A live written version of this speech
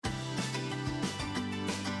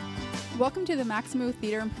Welcome to the Maximo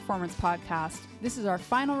Theater and Performance Podcast. This is our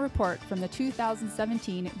final report from the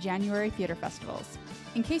 2017 January Theater Festivals.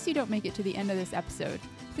 In case you don't make it to the end of this episode,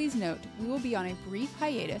 please note we will be on a brief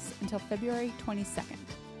hiatus until February 22nd.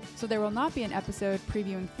 So there will not be an episode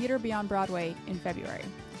previewing Theater Beyond Broadway in February.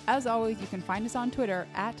 As always, you can find us on Twitter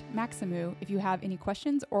at Maximu if you have any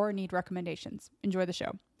questions or need recommendations. Enjoy the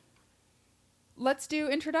show. Let's do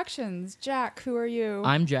introductions. Jack, who are you?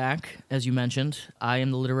 I'm Jack, as you mentioned. I am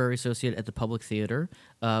the literary associate at the Public Theater,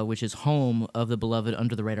 which is home of the beloved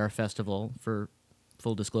Under the Radar Festival for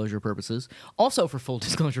full disclosure purposes. Also for full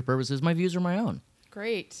disclosure purposes, my views are my own.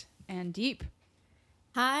 Great. And Deep.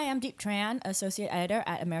 Hi, I'm Deep Tran, associate editor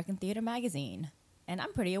at American Theater Magazine. And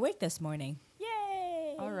I'm pretty awake this morning.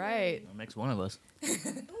 Yay! All right. That makes one of us.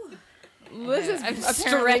 Liz is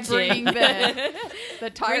apparently bringing the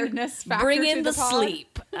tiredness factor Bring to in the pod.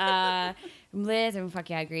 sleep. Liz and Fuck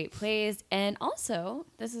Yeah, Great Plays. And also,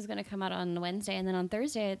 this is going to come out on Wednesday, and then on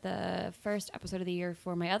Thursday, the first episode of the year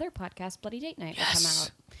for my other podcast, Bloody Date Night, will come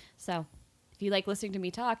out. So, if you like listening to me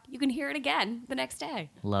talk, you can hear it again the next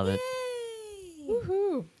day. Love it.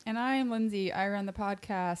 Woohoo! And I am Lindsay. I run the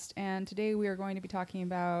podcast, and today we are going to be talking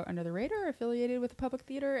about Under the Radar, affiliated with the Public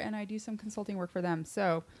Theater, and I do some consulting work for them.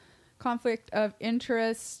 So, conflict of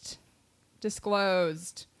interest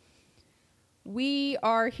disclosed. We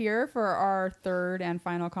are here for our third and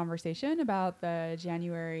final conversation about the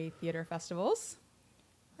January theater festivals.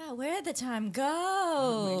 Wow, where did the time go?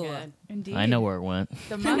 Oh my God. Indeed. I know where it went.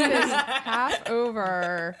 The month is half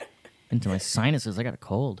over. Into my sinuses. I got a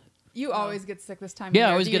cold. You always get sick this time of Yeah, year.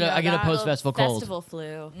 I always Do you get know I get a that? post-festival cold. Festival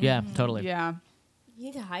flu. Yeah, totally. Yeah. You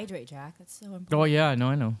need to hydrate, Jack. That's so important. Oh, yeah, I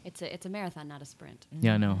know. It's a marathon, not a sprint.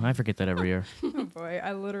 Yeah, I know. I forget that every year. Oh boy,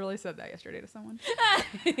 I literally said that yesterday to someone.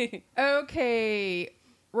 Okay,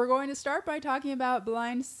 we're going to start by talking about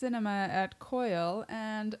blind cinema at Coil,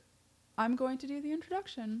 and I'm going to do the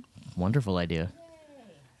introduction. Wonderful idea.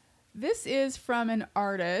 This is from an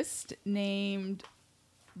artist named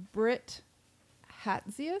Britt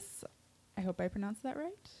Hatzius. I hope I pronounced that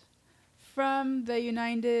right. From the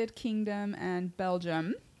United Kingdom and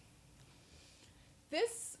Belgium.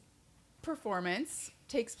 This performance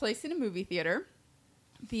takes place in a movie theater.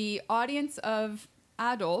 The audience of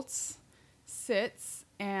adults sits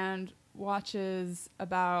and watches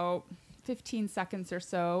about 15 seconds or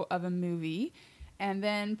so of a movie and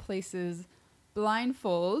then places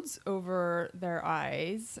blindfolds over their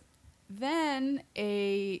eyes. Then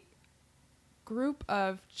a group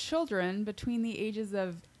of children between the ages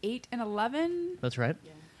of 8 and 11 That's right.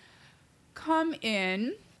 come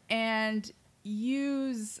in and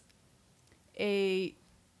use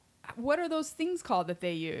what are those things called that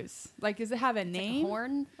they use? Like, does it have a name? Like a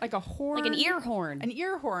horn? Like a horn? Like an ear horn. An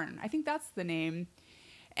ear horn. I think that's the name.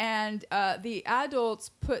 And the adults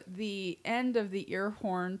put the end of the ear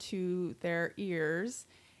horn to their ears,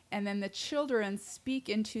 and then the children speak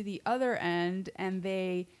into the other end, and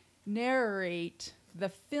they narrate the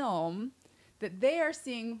film that they are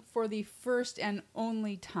seeing for the first and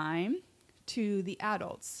only time to the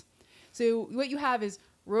adults. So what you have is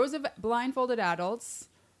rows of blindfolded adults,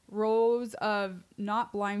 rows of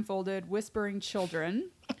not blindfolded whispering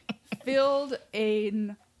children, filled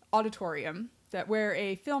an auditorium where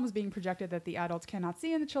a film is being projected that the adults cannot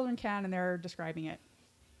see and the children can, and they're describing it.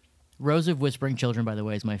 Rows of Whispering Children, by the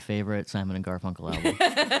way, is my favorite Simon and Garfunkel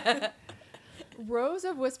album. Rows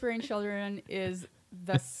of Whispering Children is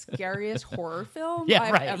the scariest horror film Yeah,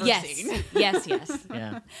 I've right. ever Yes. seen. yes.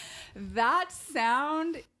 Yeah. That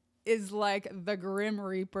sound is like the Grim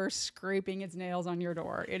Reaper scraping its nails on your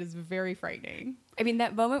door. It is very frightening. I mean,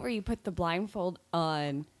 that moment where you put the blindfold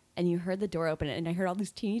on and you heard the door open and I heard all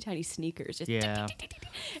these teeny tiny sneakers. Just Yeah.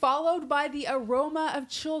 Followed by the aroma of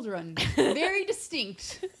children. Very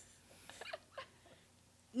distinct.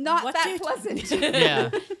 Not What that do you- pleasant. Yeah.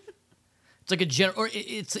 It's like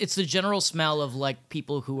it's the general smell of like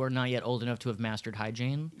people who are not yet old enough to have mastered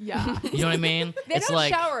hygiene. Yeah. You know what I mean? They It's don't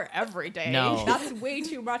like shower every day. No. That's way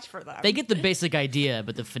too much for them. they get the basic idea,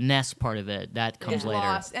 but the finesse part of it that comes Is later.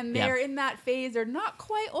 lost, and Yeah. they're in that phase. They're not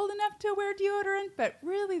quite old enough to wear deodorant, but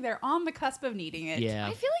really they're on the cusp of needing it. Yeah.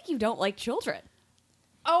 I feel like you don't like children.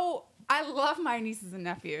 Oh, I love my nieces and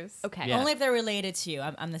nephews. Okay. Yeah. Only if they're related to you.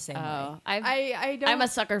 I'm the same way. Oh, I don't. I'm a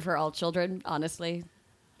sucker for all children, honestly.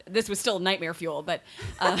 This was still nightmare fuel, but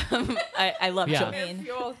I love Yeah. children.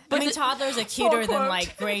 Fuel. I mean, toddlers are cuter than quote.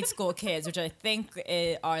 like grade school kids, which I think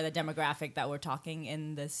are the demographic that we're talking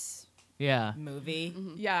in this Yeah. movie.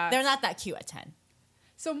 Yeah. They're not that cute at 10.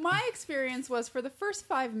 So my experience was for the first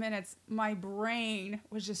 5 minutes, my brain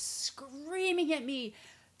was just screaming at me,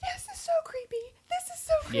 "This is so creepy. This is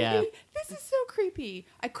so creepy. Yeah. This is so creepy."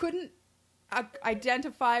 I couldn't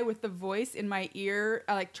identify with the voice in my ear,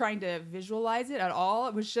 like trying to visualize it at all.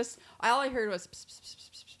 It was just all I heard was pss, pss, pss, pss,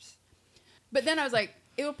 pss, pss. But then I was like,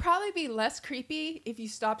 it will probably be less creepy if you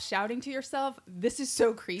stop shouting to yourself, this is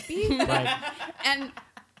so creepy. Right. And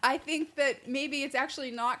I think that maybe it's actually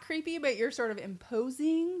not creepy, but you're sort of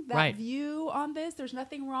imposing that Right. view on this. There's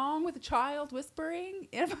nothing wrong with a child whispering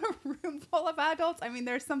in a room full of adults. I mean,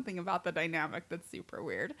 there's something about the dynamic that's super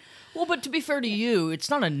weird. Well, but to be fair to you, it's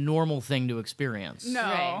not a normal thing to experience. No.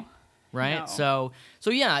 Right. Right? No. So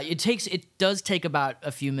yeah, it does take about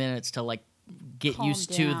a few minutes to like get Calm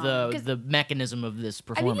used down. to the mechanism of this I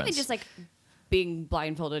performance. think even just like being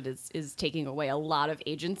blindfolded is taking away a lot of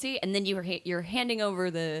agency, and then you're handing over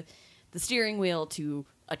the steering wheel to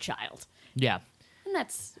a child, yeah. and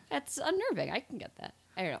that's unnerving. I can get that.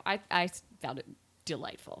 I don't know. I found it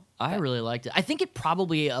delightful. I really liked it. I think it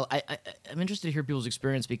probably. I'm interested to hear people's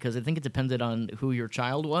experience because I think it depended on who your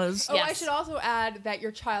child was. Oh, I Yes. should also add that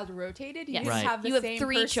your child rotated. You Yes. didn't Right. have the You have same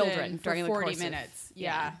 3 person children for during the 40 course of- minutes. yeah.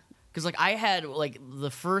 Yeah. Because like I had like the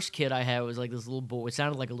first kid I had was like this little boy. It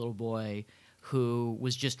sounded like a little boy who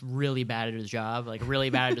was just really bad at his job, like really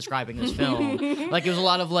bad at describing this film. Like it was a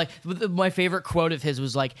lot of like my favorite quote of his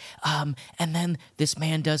was like, and then this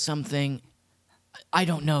man does something I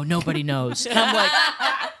don't know, nobody knows. And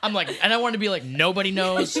I'm like, and I want to be like, nobody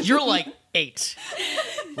knows. You're like 8.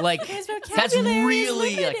 Like His that's vocabulary is really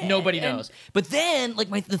like limited. nobody knows. But then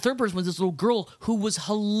like the third person was this little girl who was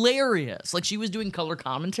hilarious. Like she was doing color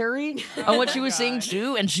commentary on what she was saying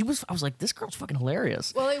too, and I was like, this girl's fucking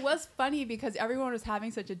hilarious. Well, it was funny because everyone was having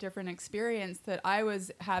such a different experience that I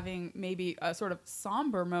was having maybe a sort of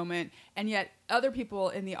somber moment, and yet other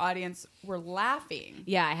people in the audience were laughing.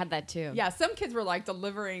 Yeah, I had that too. Yeah, some kids were like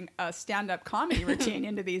delivering a stand-up comedy routine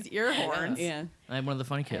into these ear horns. Yeah. I had one of the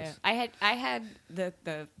funny kids. I had the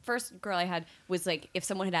first girl I had was like if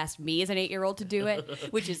someone had asked me as an 8-year-old to do it,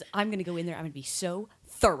 which is I'm gonna go in there, I'm gonna be so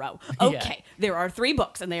thorough. Okay, there are 3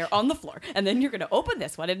 books and they are on the floor, and then you're gonna open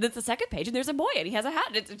this one and it's the second page and there's a boy and he has a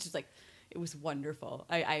hat. It's just like it was wonderful.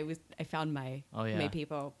 I found my my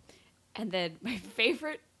people, and then my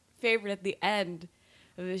favorite at the end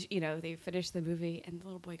was, they finished the movie and the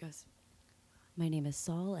little boy goes, "My name is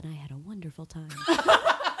Saul and I had a wonderful time."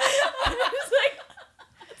 I was like,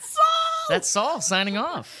 Saul! That's Saul signing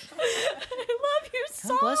off. I love you,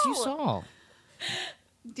 Saul. God bless you, Saul.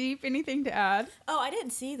 Deep, anything to add? Oh, I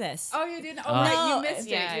didn't see this. Oh, you didn't? Oh, right, No, you missed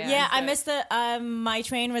yeah, it. Yeah, I missed the. My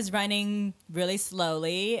train was running really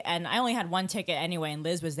slowly, and I only had one ticket anyway, and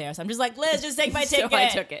Liz was there, so I'm just like, Liz, just take my So ticket. I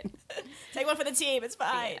took it. Take one for the team. It's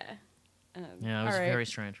fine. Yeah. Yeah, it was All right. very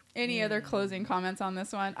strange. Any other closing comments on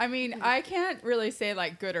this one? I mean, I can't really say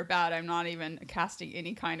like good or bad. I'm not even casting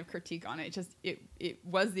any kind of critique on it. It just it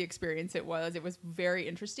was the experience it was. It was very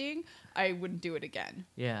interesting. I wouldn't do it again.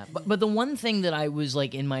 Yeah, but the one thing that I was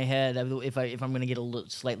like in my head, if I'm going to get a little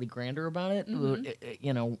slightly grander about it,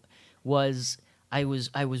 was I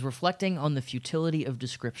was reflecting on the futility of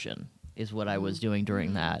description. Is what I was doing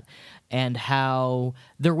during that, and how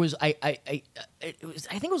there was I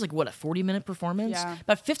think it was like what a 40-minute performance. Yeah.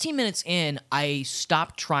 About 15 minutes in, I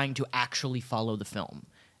stopped trying to actually follow the film,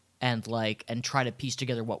 and try to piece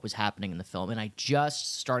together what was happening in the film, and I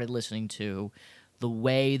just started listening to the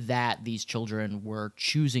way that these children were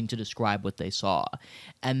choosing to describe what they saw,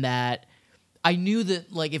 and that I knew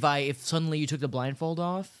that like if suddenly you took the blindfold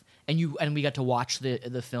off and we got to watch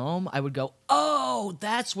the film, I would go, oh,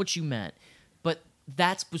 that's what you meant. But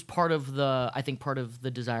that was part of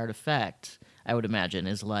the desired effect, I would imagine,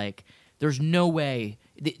 is like there's no way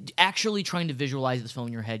actually trying to visualize this film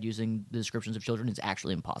in your head using the descriptions of children is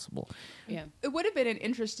actually impossible. Yeah. It would have been an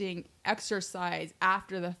interesting exercise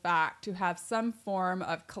after the fact to have some form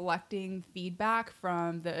of collecting feedback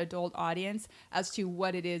from the adult audience as to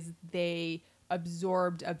what it is they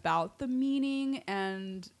absorbed about the meaning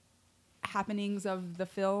and happenings of the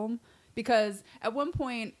film, because at one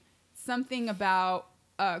point something about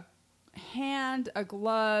a hand, a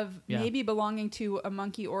glove, maybe belonging to a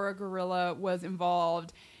monkey or a gorilla was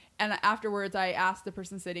involved, and afterwards I asked the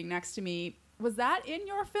person sitting next to me, was that in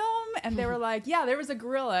your film? And they were like, yeah, there was a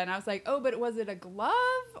gorilla. And I was like, oh, but was it a glove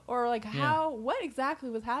or like what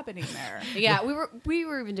exactly was happening there? Yeah, we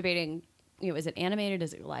were even debating, is it animated?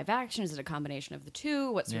 Is it live action? Is it a combination of the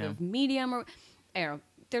two? What sort of medium? Or I don't know.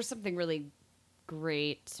 There's something really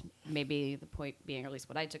great. Maybe the point being, or at least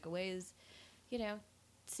what I took away is,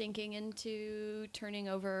 sinking into turning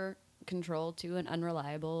over control to an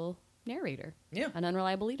unreliable narrator. Yeah. An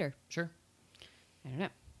unreliable leader. Sure. I don't know.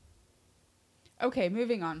 Okay,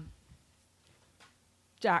 moving on.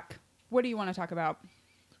 Jack, what do you want to talk about?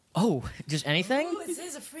 Oh, just anything? Ooh, this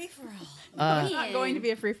is a free for all. It's not going to be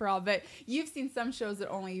a free for all, but you've seen some shows that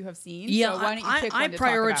only you have seen. Yeah, so why don't you pick I one to talk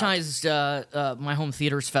about? prioritized my home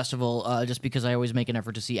theaters festival just because I always make an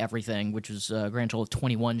effort to see everything, which was a grand total of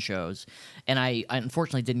 21 shows. And I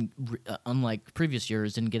unfortunately didn't, unlike previous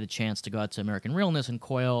years, didn't get a chance to go out to American Realness and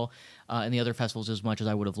Coil and the other festivals as much as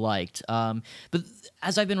I would have liked. But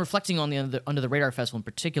as I've been reflecting on the Under the Radar Festival in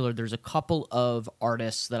particular, there's a couple of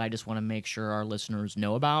artists that I just want to make sure our listeners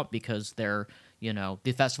know about because they're,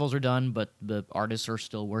 the festivals are done, but the artists are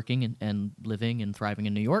still working and living and thriving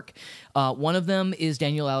in New York. One of them is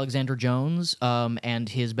Daniel Alexander Jones and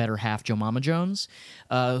his better half, Joe Mama Jones,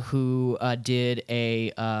 who did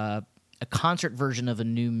a concert version of a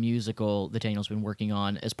new musical that Daniel's been working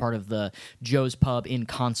on as part of the Joe's Pub in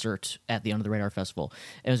concert at the Under the Radar Festival.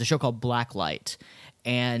 It was a show called Blacklight.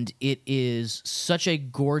 And it is such a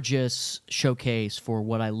gorgeous showcase for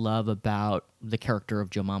what I love about the character of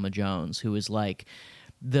Joe Mama Jones, who is like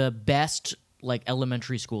the best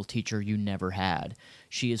elementary school teacher you never had.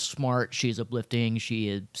 She is smart, she is uplifting, she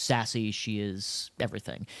is sassy, she is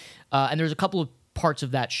everything. And there's a couple of parts of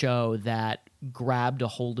that show that grabbed a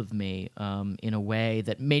hold of me in a way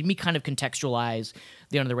that made me kind of contextualize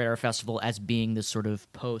the Under the Radar Festival as being this sort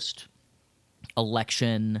of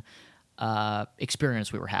post-election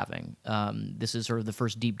experience we were having. This is sort of the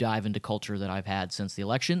first deep dive into culture that I've had since the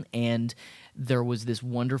election, and there was this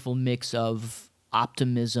wonderful mix of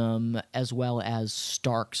optimism as well as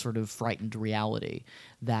stark sort of frightened reality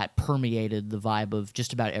that permeated the vibe of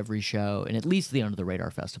just about every show, and at least the Under the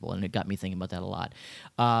Radar Festival, and it got me thinking about that a lot.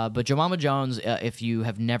 But Joe Mama Jones, if you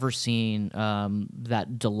have never seen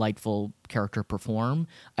that delightful character perform,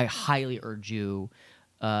 I highly urge you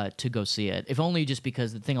to go see it. If only just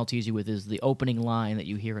because the thing I'll tease you with is the opening line that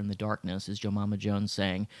you hear in the darkness is Joe Mama Jones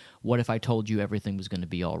saying, "What if I told you everything was going to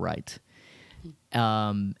be all right?"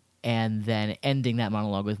 And then ending that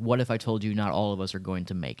monologue with, "What if I told you not all of us are going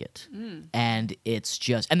to make it?" And it's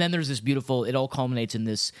just, and then there's this beautiful, it all culminates in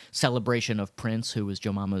this celebration of Prince, who was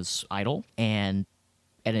Joe Mama's idol, and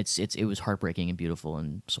it was heartbreaking and beautiful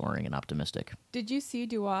and soaring and optimistic. Did you see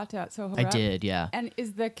Duat at Soho I Rep? did, yeah. And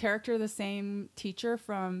is the character the same teacher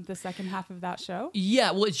from the second half of that show?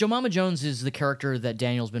 Yeah, well, it's Joe Mama Jones is the character that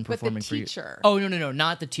Daniel's been performing for you. But the teacher. Oh, no,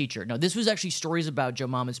 not the teacher. No, this was actually stories about Joe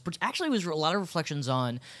Mama's. Actually, it was a lot of reflections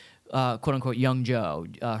on quote unquote young Joe,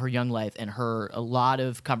 her young life, and a lot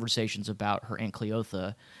of conversations about her Aunt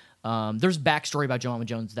Cleotha. There's backstory about Joe Mama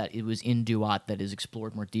Jones that it was in Duat that is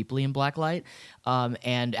explored more deeply in Blacklight.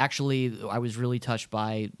 And actually, I was really touched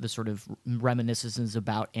by the sort of reminiscences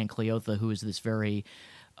about Aunt Cleotha, who is this very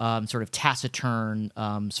sort of taciturn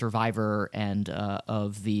survivor and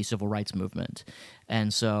of the civil rights movement.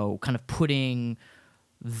 And so kind of putting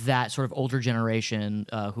that sort of older generation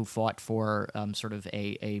who fought for sort of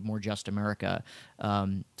a more just America,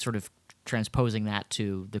 sort of transposing that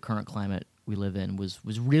to the current climate we live in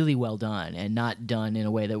was really well done, and not done in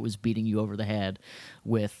a way that was beating you over the head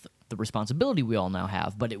with the responsibility we all now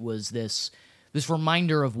have, but it was this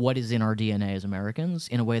reminder of what is in our DNA as Americans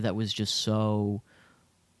in a way that was just so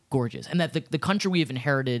gorgeous. And that the country we have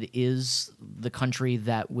inherited is the country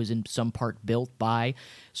that was in some part built by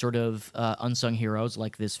sort of unsung heroes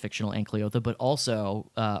like this fictional Aunt Cleotha, but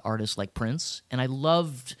also artists like Prince. And I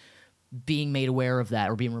loved being made aware of that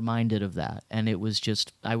or being reminded of that. And it was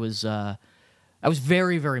just, I was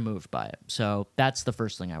very, very moved by it. So that's the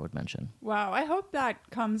first thing I would mention. Wow, I hope that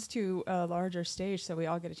comes to a larger stage so we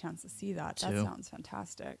all get a chance to see that. That Too. sounds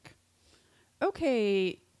fantastic.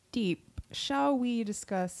 Okay, Deep, shall we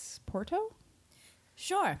discuss Porto?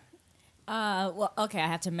 Sure. Well, okay, I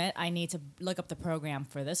have to admit, I need to look up the program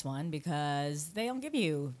for this one because they don't give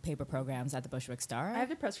you paper programs at the Bushwick Star. I have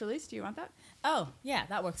the press release. Do you want that? Oh, yeah,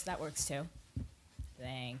 that works too.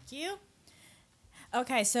 Thank you.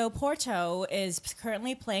 Okay, so Porto is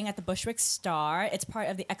currently playing at the Bushwick Star. It's part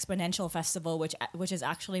of the Exponential Festival, which is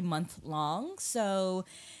actually month long. So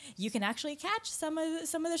you can actually catch some of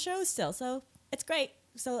the shows still. So it's great.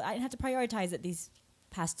 So I didn't have to prioritize it these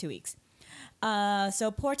past 2 weeks. So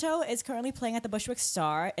Porto is currently playing at the Bushwick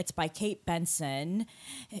Star. It's by Kate Benson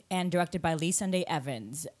and directed by Lee Sunday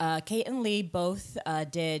Evans. Kate and Lee both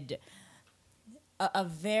did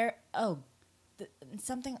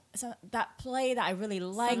that play that I really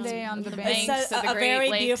liked. Sunday on the The Banks Banks of of the the a Great very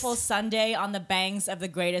Lakes. beautiful Sunday on the banks of the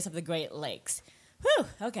greatest of the Great Lakes. Whew,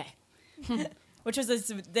 okay. Which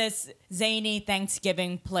was this zany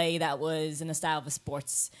Thanksgiving play that was in the style of a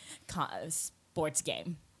sports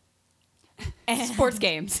game. And Sports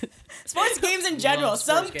games. sports games in general, Love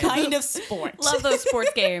some sports games. kind of sport. Love those sports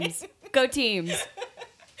games. Go teams.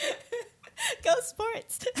 Go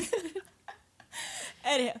sports.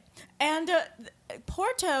 And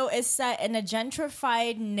Porto is set in a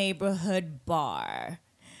gentrified neighborhood bar.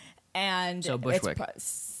 And So Bushwick.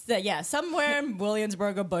 Yeah, somewhere in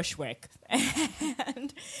Williamsburg or Bushwick.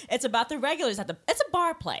 And it's about the regulars it's a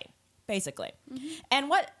bar play, basically. And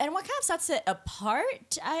what kind of sets it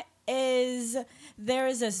apart is there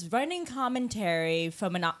is this running commentary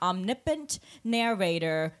from an omnipotent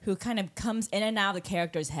narrator who kind of comes in and out of the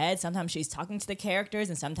character's head. Sometimes she's talking to the characters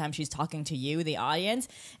and sometimes she's talking to you, the audience.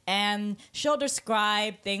 And she'll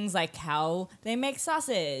describe things like how they make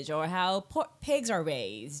sausage or how pigs are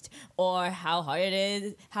raised or how hard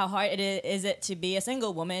it is to be a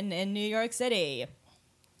single woman in New York City.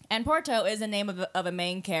 And Porto is the name of a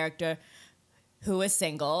main character who is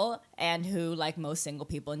single and who, like most single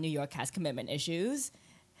people in New York, has commitment issues.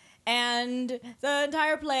 And the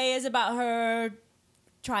entire play is about her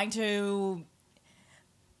trying to,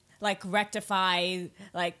 like, rectify,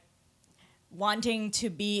 like, wanting to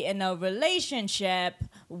be in a relationship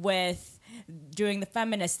with doing the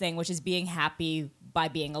feminist thing, which is being happy by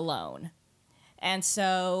being alone. And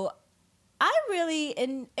so it's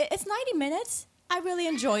 90 minutes. I really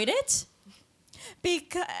enjoyed it.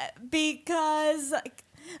 Because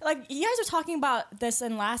like you guys were talking about this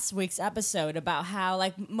in last week's episode about how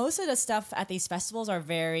like most of the stuff at these festivals are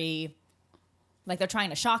very like they're trying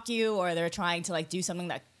to shock you or they're trying to like do something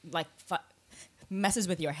that like messes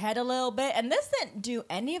with your head a little bit, and this didn't do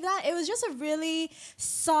any of that. It was just a really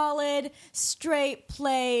solid, straight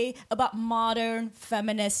play about modern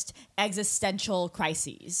feminist existential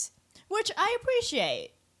crises, which I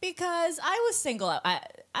appreciate. Because I was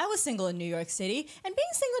single in New York City, and being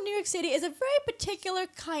single in New York City is a very particular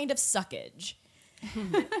kind of suckage.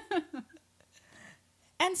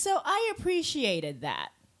 And so I appreciated that.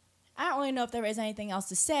 I don't really know if there is anything else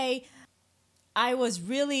to say. I was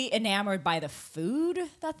really enamored by the food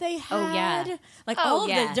that they had. Oh, yeah. Like all of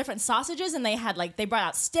the different sausages, and they brought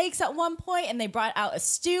out steaks at one point, and they brought out a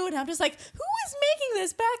stew, and I'm just like, who is making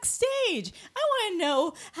this backstage? I want to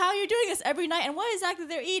know how you're doing this every night and what exactly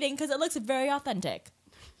they're eating, because it looks very authentic.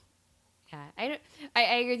 Yeah, I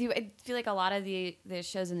agree with you. I feel like a lot of the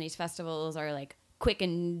shows in these festivals are like quick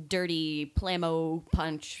and dirty, Plamo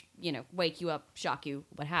punch, wake you up, shock you,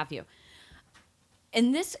 what have you.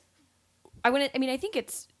 And this... I think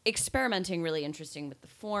it's experimenting really interesting with the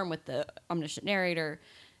form, with the omniscient narrator,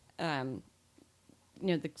 the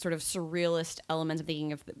sort of surrealist elements. I'm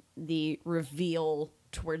thinking of the reveal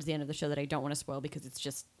towards the end of the show that I don't want to spoil because it's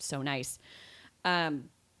just so nice. So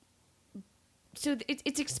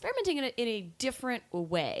it's experimenting in a different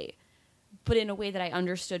way, but in a way that I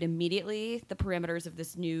understood immediately the parameters of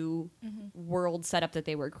this new world setup that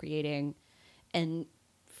they were creating and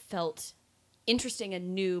felt interesting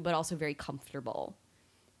and new, but also very comfortable.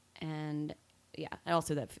 And yeah, and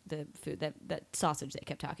also the food, that sausage they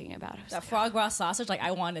kept talking about. That frog raw sausage, like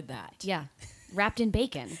I wanted that. Yeah, wrapped in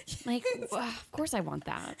bacon. Like, well, of course I want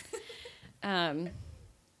that. Yeah,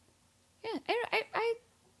 I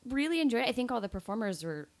really enjoyed it. I think all the performers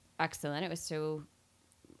were excellent.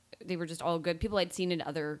 They were just all good. People I'd seen in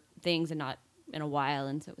other things and not in a while,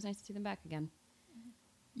 and so it was nice to see them back again.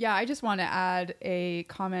 Yeah, I just want to add a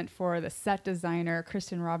comment for the set designer,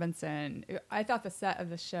 Kristen Robinson. I thought the set of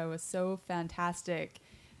the show was so fantastic.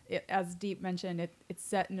 As Deep mentioned, it's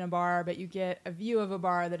set in a bar, but you get a view of a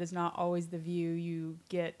bar that is not always the view you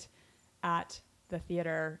get at the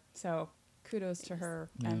theater. So kudos to her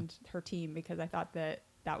and her team, because I thought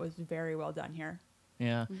that was very well done here.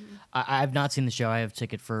 Yeah. I've not seen the show. I have a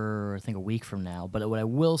ticket for, I think, a week from now. But what I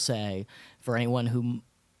will say for anyone who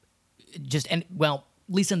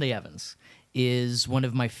Lisa Evans is one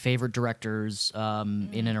of my favorite directors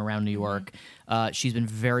in and around New York. She's been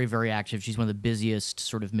very, very active. She's one of the busiest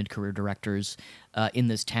sort of mid-career directors in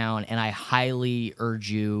this town, and I highly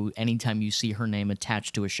urge you, anytime you see her name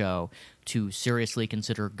attached to a show, to seriously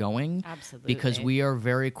consider going. Absolutely. Because we are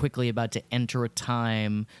very quickly about to enter a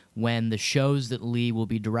time when the shows that Lee will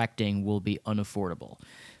be directing will be unaffordable.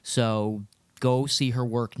 So go see her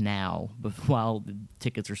work now while the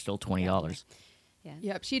tickets are still $20. Yeah.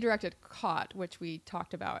 Yep, she directed Caught, which we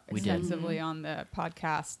talked about We did. extensively on the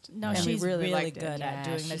podcast. No, and she's we really liked good it. at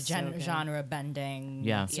doing the she's so good. genre bending,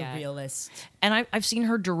 Yeah. surrealist. And I've seen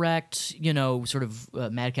her direct, sort of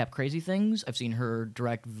madcap crazy things. I've seen her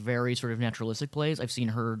direct very sort of naturalistic plays. I've seen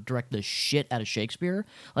her direct the shit out of Shakespeare.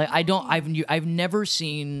 Like I've never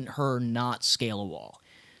seen her not scale a wall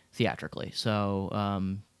theatrically.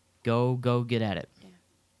 So go get at it.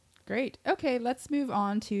 Great. Okay, let's move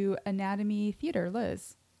on to Anatomy Theater.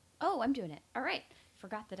 Liz. Oh, I'm doing it. All right.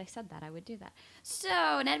 Forgot that I said that. I would do that. So,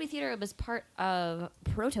 Anatomy Theater was part of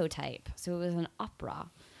Prototype. So, it was an opera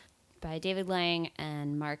by David Lang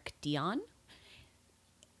and Mark Dion.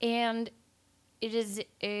 And it is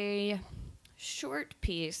a short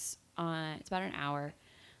piece, it's about an hour,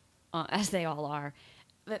 as they all are,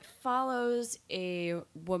 that follows a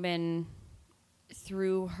woman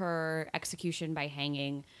through her execution by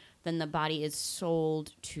hanging. Then the body is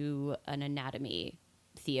sold to an anatomy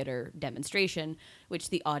theater demonstration, which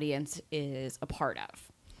the audience is a part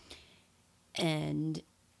of. And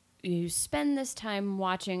you spend this time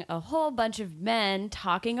watching a whole bunch of men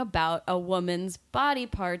talking about a woman's body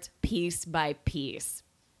parts piece by piece.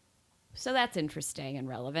 So that's interesting and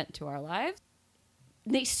relevant to our lives.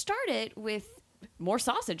 They started with more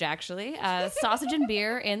sausage, actually. Sausage and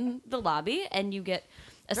beer in the lobby, and you get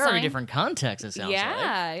a Very sign. different context, it sounds like.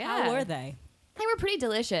 Yeah. How were they? They were pretty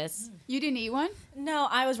delicious. You didn't eat one? No,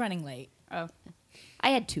 I was running late. Oh. I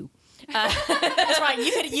had two. That's right.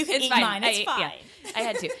 You could It's eat fine. mine. It's fine. Yeah, I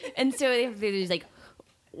had two. And so they have these like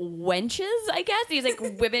wenches, I guess. These like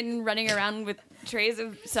women running around with trays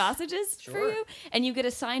of sausages for Sure. you. And you get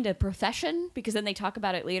assigned a profession because then they talk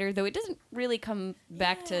about it later, though it doesn't really come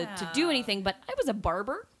back to do anything. But I was a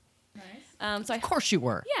barber. Nice. So I Of course you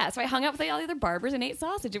were. Yeah, so I hung out with all the other barbers and ate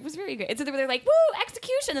sausage. It was very good. And so they're like, woo,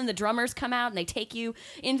 execution. And the drummers come out and they take you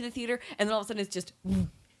into the theater. And then all of a sudden it's just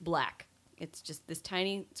black. It's just this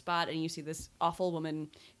tiny spot. And you see this awful woman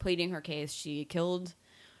pleading her case. She killed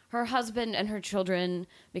her husband and her children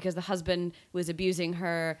because the husband was abusing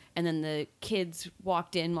her. And then the kids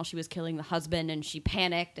walked in while she was killing the husband. And she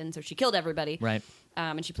panicked. And so she killed everybody. Right.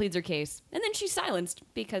 And she pleads her case. And then she's silenced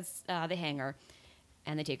because they hang her.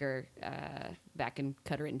 And they take her back and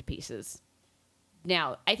cut her into pieces.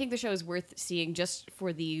 Now, I think the show is worth seeing just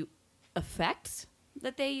for the effects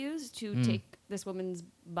that they use to take this woman's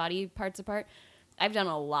body parts apart. I've done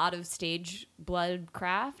a lot of stage blood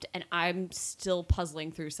craft, and I'm still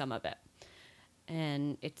puzzling through some of it.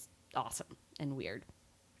 And it's awesome and weird.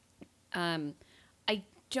 I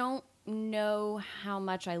don't know how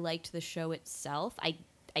much I liked the show itself.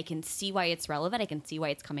 I can see why it's relevant. I can see why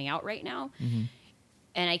it's coming out right now. Mm-hmm.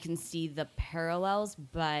 And I can see the parallels,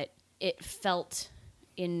 but it felt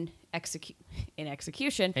in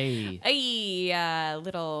execution Hey.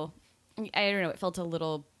 little, I don't know, it felt a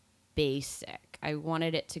little basic. I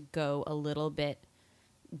wanted it to go a little bit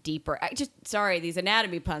deeper. Sorry, these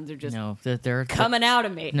anatomy puns are just No, they're coming out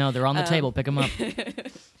of me. No, they're on the table. Pick them up.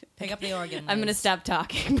 Pick up the organ. I'm going to Liz. stop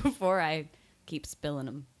talking before I keep spilling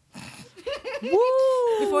them.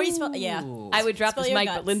 Before you spill. Yeah. I would drop Spill this your mic,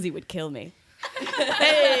 guts. but Lindsay would kill me.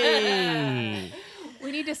 Hey.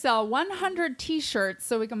 We need to sell 100 T-shirts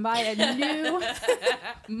so we can buy a new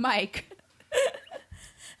mic.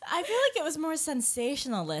 I feel like it was more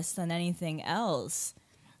sensationalist than anything else.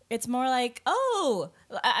 It's more like, well,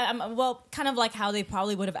 kind of like how they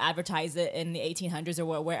probably would have advertised it in the 1800s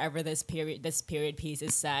or wherever this period piece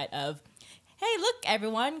is set of, hey, look,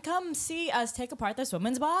 everyone, come see us take apart this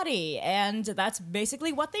woman's body. And that's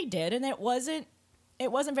basically what they did, and it wasn't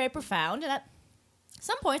very profound. And at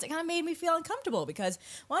some points, it kind of made me feel uncomfortable because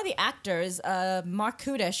one of the actors, Mark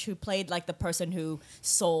Kudish, who played like the person who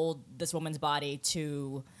sold this woman's body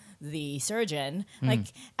to the surgeon,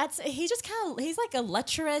 like he's like a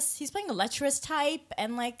lecherous, he's playing a lecherous type,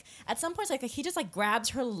 and like at some points like he just like grabs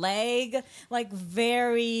her leg like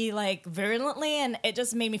very like virulently, and it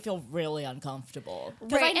just made me feel really uncomfortable.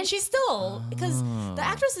 Right, And she's still, because the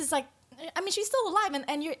actress is like, I mean, she's still alive,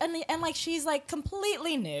 and like she's like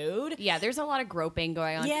completely nude. Yeah, there's a lot of groping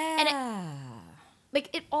going on. Yeah. And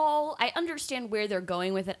I understand where they're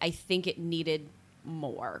going with it. I think it needed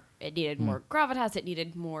more. It needed more gravitas. It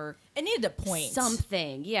needed more It needed a point.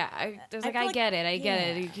 something. Yeah, I feel get it. I like- get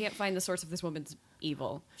it. yeah. You can't find the source of this woman's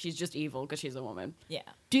evil. She's just evil because she's a woman. Yeah.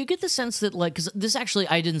 Do you get the sense that, like, because this actually,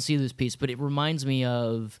 I didn't see this piece, but it reminds me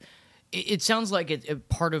of, it sounds like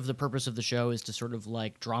part of the purpose of the show is to sort of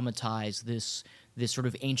like dramatize this sort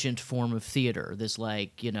of ancient form of theater, this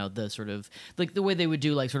like, you know, the sort of like the way they would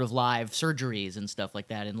do like sort of live surgeries and stuff like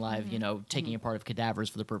that, and live, you know, taking apart of cadavers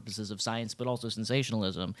for the purposes of science, but also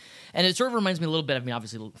sensationalism. And it sort of reminds me a little bit, I mean,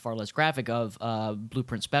 obviously far less graphic, of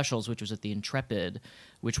Blueprint Specials, which was at the Intrepid,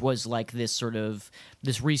 which was like this sort of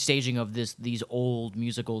this restaging of these old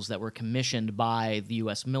musicals that were commissioned by the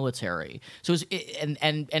U.S. military. So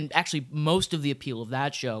and actually most of the appeal of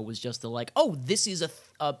that show was just the like, oh, this is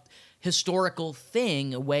a historical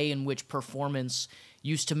thing, a way in which performance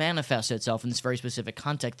used to manifest itself in this very specific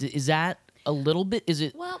context. Is that a little bit? Is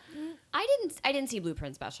it? Well, I didn't see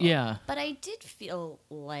Blueprint Special. Yeah. But I did feel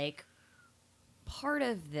like part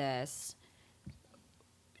of this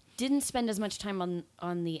didn't spend as much time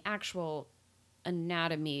on the actual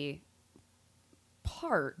anatomy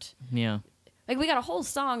part, Yeah. Like, we got a whole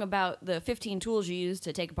song about the 15 tools you use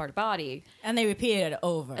to take apart a body. And they repeated it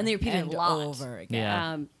over. And they repeated it a lot. Over again.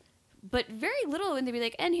 Yeah. But very little when they'd be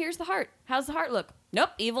like, and here's the heart. How's the heart look? Nope,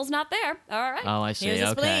 evil's not there. All right. Oh, I see. Here's a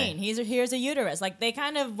Okay. spleen. Here's a uterus. Like, they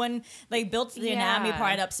kind of, when they built the anatomy Yeah.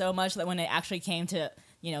 part up so much that when it actually came to,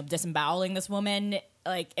 disemboweling this woman,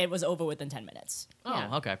 like, it was over within 10 minutes. Oh,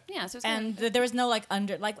 Yeah. okay. Yeah, so it's And there was no, like,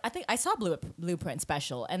 I think I saw Blueprint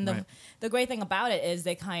special. And Right. the great thing about it is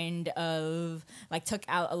they kind of, like, took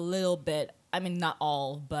out a little bit, I mean, not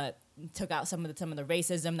all, but took out some of the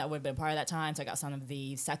racism that would have been part of that time, took out some of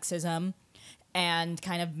the sexism, and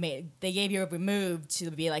kind of they gave you a remove to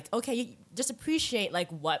be like, okay, you just appreciate like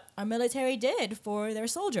what our military did for their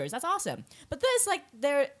soldiers. That's awesome. But this, like,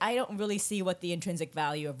 I don't really see what the intrinsic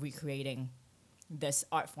value of recreating this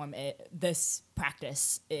art form, this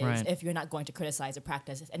practice is, Right. if you're not going to criticize a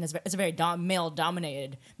practice. And it's a very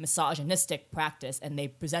male-dominated, misogynistic practice, and they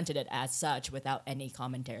presented it as such without any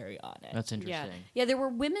commentary on it. That's Yeah. interesting. Yeah, there were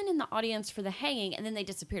women in the audience for the hanging, and then they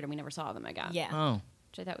disappeared, and we never saw them again. Yeah. Oh,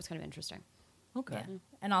 Which I thought was kind of interesting. okay. Yeah.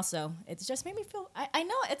 And also, it's just made me feel. I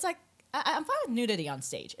know it's like I'm fine with nudity on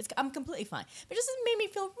stage. I'm completely fine. But it just made me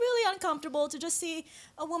feel really uncomfortable to just see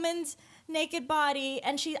a woman's naked body,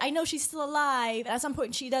 and I know she's still alive. And at some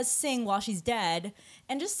point, she does sing while she's dead,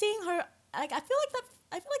 and just seeing her, like, I feel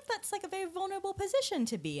like that's like a very vulnerable position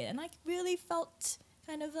to be in. And I really felt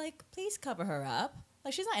kind of like, please cover her up.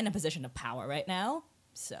 Like, she's not in a position of power right now.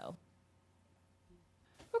 So.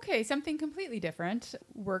 Okay, something completely different.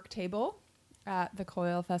 Work table at the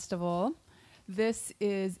Coil Festival. This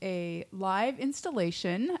is a live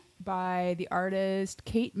installation by the artist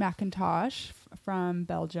Kate McIntosh from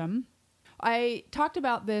Belgium. I talked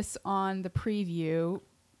about this on the preview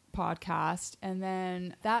podcast, and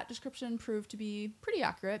then that description proved to be pretty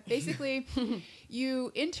accurate. Basically,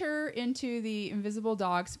 you enter into the Invisible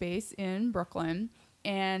Dog space in Brooklyn,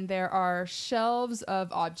 and there are shelves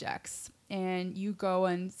of objects, and you go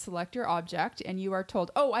and select your object, and you are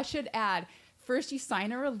told, oh, I should add, first you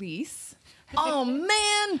sign a release. Oh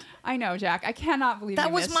man, I know, Jack. I cannot believe that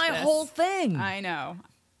you was missed my this. whole thing. I know.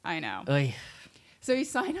 Oy. So you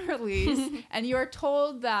sign a release, and you are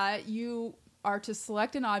told that you are to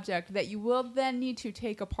select an object that you will then need to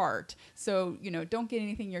take apart. So, don't get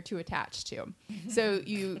anything you're too attached to. So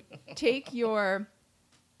you take your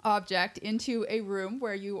object into a room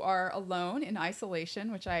where you are alone in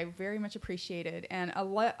isolation, which I very much appreciated. And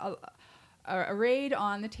arrayed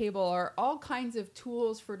on the table are all kinds of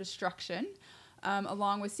tools for destruction,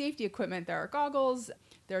 along with safety equipment. There are goggles.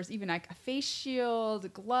 There's even like a face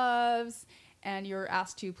shield, gloves, and you're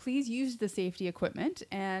asked to please use the safety equipment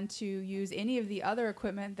and to use any of the other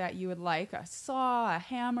equipment that you would like, a saw, a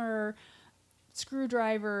hammer,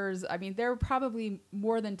 screwdrivers. I mean, there are probably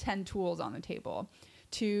more than 10 tools on the table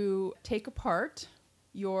to take apart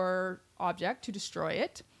your object, to destroy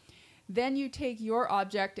it. Then you take your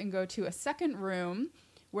object and go to a second room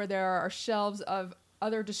where there are shelves of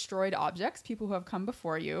other destroyed objects, people who have come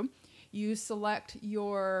before you.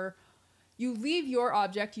 You leave your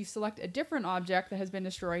object, you select a different object that has been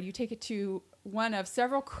destroyed, you take it to one of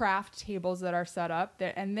several craft tables that are set up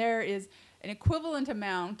there, and there is an equivalent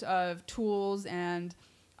amount of tools and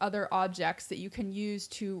other objects that you can use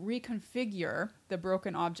to reconfigure the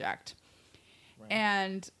broken object. Right.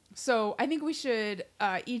 And so I think we should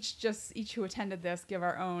each who attended this give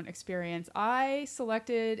our own experience. I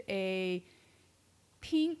selected a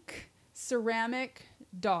pink ceramic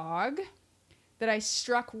dog that I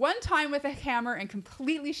struck one time with a hammer and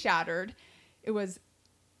completely shattered. It was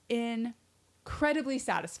incredibly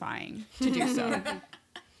satisfying to do so.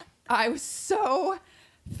 I was so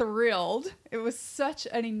thrilled. It was such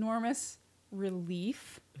an enormous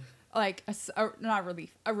relief, like a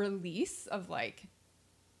release of like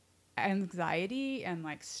anxiety and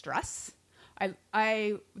like stress.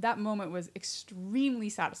 That moment was extremely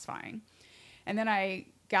satisfying. And then I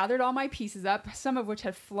gathered all my pieces up, some of which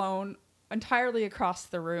had flown entirely across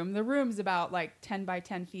the room. The room's about like 10 by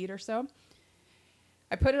 10 feet or so.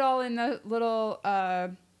 I put it all in the little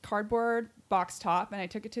cardboard box top, and I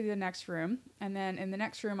took it to the next room. And then in the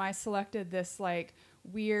next room, I selected this like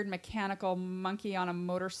weird mechanical monkey on a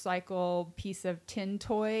motorcycle piece of tin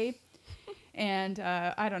toy. And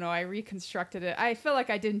I don't know, I reconstructed it. I feel like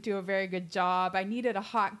I didn't do a very good job. I needed a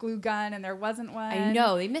hot glue gun, and there wasn't one. I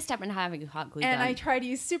know, they missed out on having a hot glue gun. And I tried to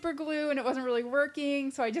use super glue, and it wasn't really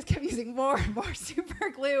working, so I just kept using more and more super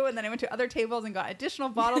glue. And then I went to other tables and got additional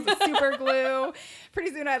bottles of super glue.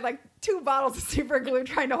 Pretty soon I had like 2 bottles of super glue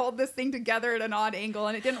trying to hold this thing together at an odd angle,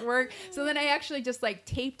 and it didn't work. So then I actually just like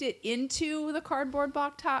taped it into the cardboard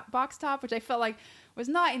box top, which I felt like was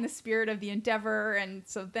not in the spirit of the endeavor. And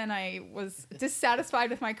so then I was dissatisfied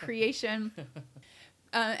with my creation.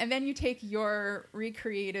 And then you take your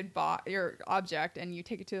recreated your object and you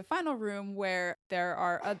take it to the final room where there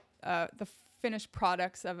are the finished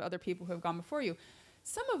products of other people who have gone before you,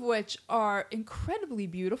 some of which are incredibly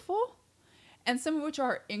beautiful and some of which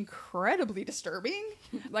are incredibly disturbing.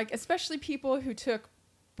 Like, especially people who took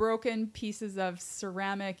broken pieces of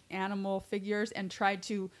ceramic animal figures and tried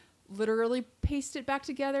to literally paste it back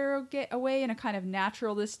together or get away in a kind of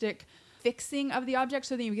naturalistic fixing of the object,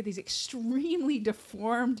 so then you get these extremely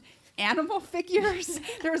deformed animal figures.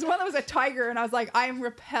 There was one that was a tiger, and I was like, I am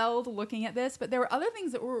repelled looking at this. But there were other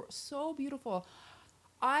things that were so beautiful.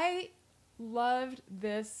 I loved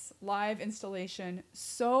this live installation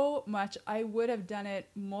so much. I would have done it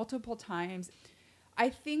multiple times. I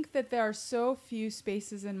think that there are so few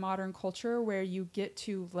spaces in modern culture where you get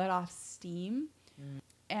to let off steam.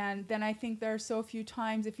 And then I think there are so few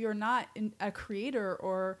times, if you're not a creator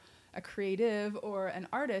or a creative or an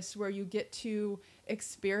artist, where you get to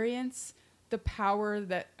experience the power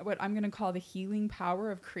that, what I'm going to call the healing power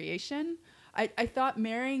of creation. I thought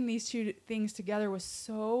marrying these two things together was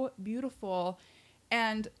so beautiful.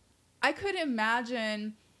 And I could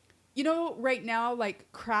imagine, you know, right now,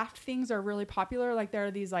 like, craft things are really popular. Like, there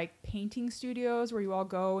are these like painting studios where you all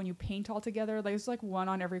go and you paint all together. Like, there's like one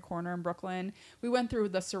on every corner in Brooklyn. We went through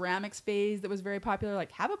the ceramics phase that was very popular.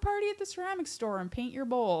 Like, have a party at the ceramics store and paint your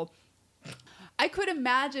bowl. I could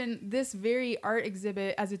imagine this very art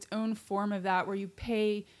exhibit as its own form of that, where you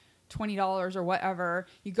pay $20 or whatever.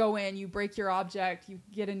 You go in, you break your object, you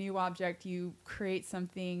get a new object, you create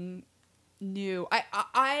something new.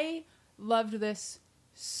 I loved this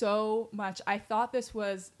so much. I thought this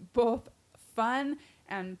was both fun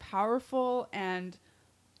and powerful, and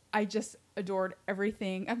I just adored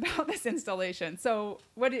everything about this installation. So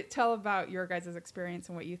what did it tell about your guys' experience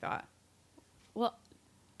and what you thought? Well,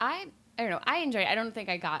 I don't know. I enjoyed it. I don't think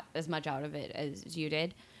I got as much out of it as you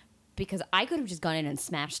did, because I could have just gone in and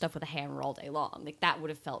smashed stuff with a hammer all day long. Like, that would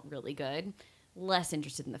have felt really good. Less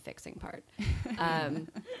interested in the fixing part.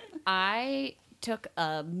 I took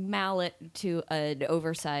a mallet to an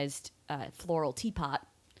oversized floral teapot,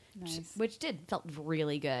 Nice. which felt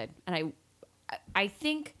really good. And I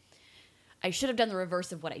think I should have done the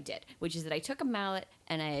reverse of what I did, which is that I took a mallet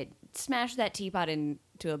and I smashed that teapot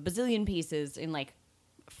into a bazillion pieces in like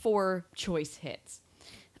 4 choice hits.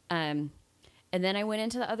 And then I went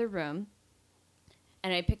into the other room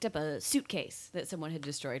and I picked up a suitcase that someone had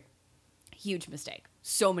destroyed. Huge mistake.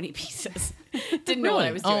 So many pieces. Didn't know what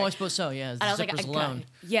I was doing. Oh, I suppose so. Yeah, And I was like, zippers alone.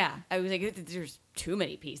 I was like, there's too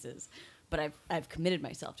many pieces. But I've committed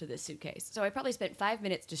myself to this suitcase. So I probably spent 5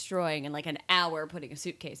 minutes destroying and like an hour putting a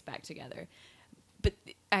suitcase back together. But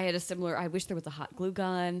I had a similar, I wish there was a hot glue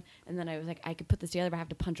gun. And then I was like, I could put this together, but I have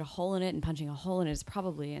to punch a hole in it. And punching a hole in it is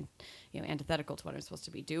probably antithetical to what I'm supposed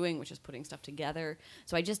to be doing, which is putting stuff together.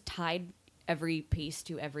 So I just tied every piece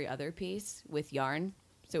to every other piece with yarn.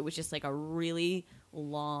 So it was just like a really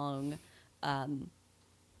long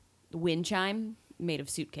wind chime made of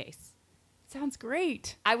suitcase. Sounds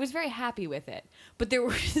great. I was very happy with it. But there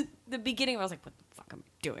were the beginning where I was like, what the fuck am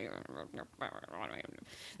I doing?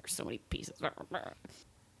 There's so many pieces.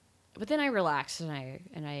 But then I relaxed and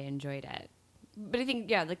I enjoyed it. But I think,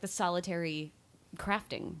 like the solitary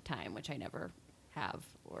crafting time, which I never have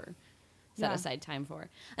or set aside time for. And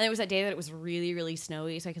there was that day that it was really, really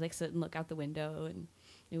snowy, so I could like sit and look out the window, and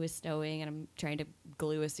it was snowing, and I'm trying to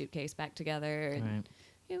glue a suitcase back together. And,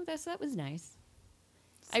 that was nice.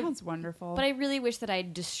 Sounds wonderful. But I really wish that I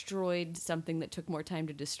destroyed something that took more time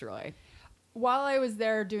to destroy. While I was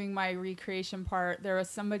there doing my recreation part, there was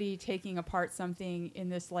somebody taking apart something in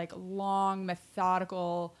this like long,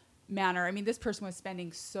 methodical manner. I mean, this person was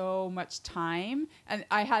spending so much time, and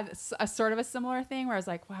I had a sort of a similar thing where I was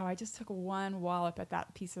like, wow, I just took one wallop at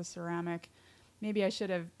that piece of ceramic. Maybe I should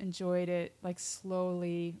have enjoyed it like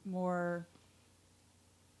slowly, more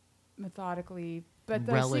methodically. But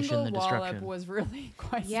the Relish single in the wallop destruction. was really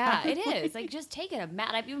quite Yeah, sad. it is. Like, just take it.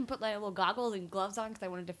 I've even put like little goggles and gloves on because I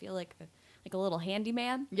wanted to feel like a little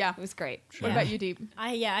handyman. Yeah. It was great. What about you, Deep?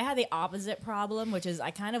 I had the opposite problem, which is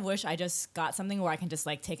I kind of wish I just got something where I can just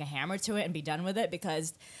like take a hammer to it and be done with it,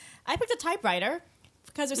 because I picked a typewriter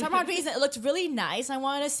because for some odd reason it looked really nice. I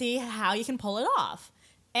wanted to see how you can pull it off.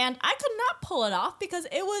 And I could not pull it off because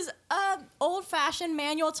it was an old-fashioned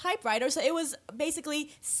manual typewriter, so it was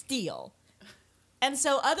basically steel. And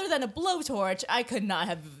so other than a blowtorch, I could not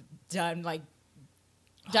have done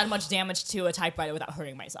much damage to a typewriter without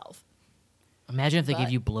hurting myself. Imagine if they But-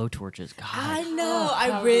 gave you blowtorches. God. I know. that I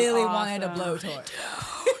would be really wanted a awesome. blowtorch.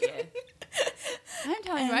 I'm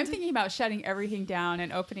telling you, I'm thinking about shutting everything down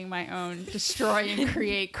and opening my own destroy and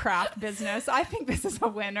create craft business. I think this is a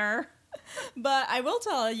winner. But I will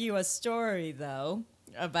tell you a story though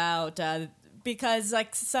about because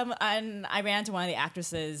and I ran into one of the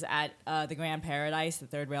actresses at the Grand Paradise, the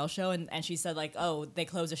Third Rail show, and she said like, oh, they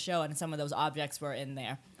closed the show and some of those objects were in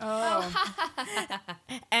there. Oh.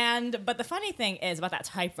 But the funny thing is about that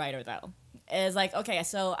typewriter though, is like, okay,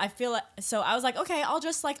 so I was like, okay, I'll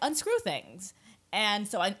just like unscrew things. And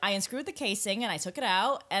so I unscrewed the casing and I took it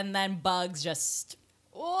out, and then bugs just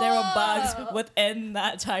there were bugs within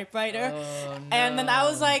that typewriter. Oh, no. And then I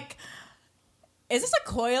was like, is this a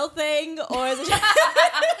coil thing or is it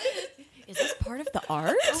Is this part of the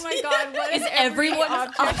art? Oh my God! What Is every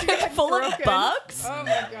everyone's object full of broken? bugs? Oh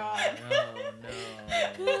my God!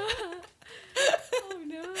 Oh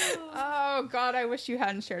no. Oh God! I wish you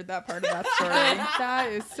hadn't shared that part of that story. That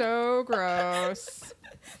is so gross.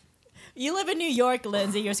 You live in New York,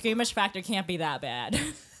 Lindsay, your squeamish factor can't be that bad.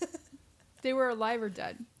 They were alive or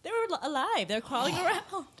dead? They were alive. They're crawling around.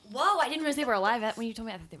 Whoa, I didn't realize they were alive. When you told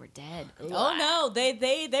me, I thought they were dead. Oh no,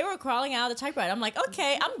 they were crawling out of the typewriter. I'm like,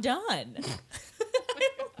 okay, I'm done.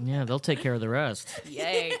 Yeah, they'll take care of the rest.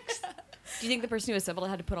 Yikes. Do you think the person who assembled it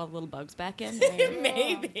had to put all the little bugs back in?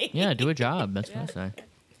 Maybe. Yeah, do a job. That's what I say.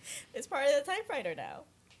 It's part of the typewriter now.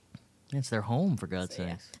 It's their home, for God's So,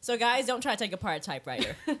 yeah. sakes. So guys, don't try to take apart a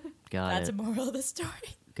typewriter. Got That's it. a moral of the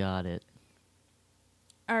story. Got it.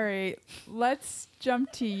 All right, let's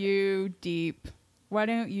jump to you, Deep. Why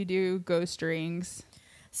don't you do Ghost Rings?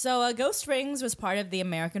 So Ghost Rings was part of the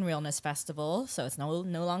American Realness Festival, so it's no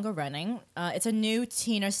longer running. It's a new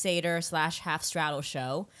Tina Sater / half straddle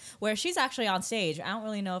show where she's actually on stage. I don't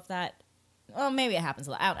really know if that... Well, maybe it happens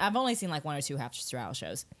a lot. I've only seen like 1 or 2 half straddle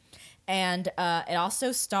shows. And it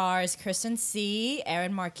also stars Kristen C.,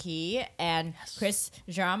 Aaron Marquis, and Chris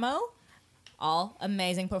Jarmo. All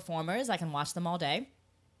amazing performers. I can watch them all day.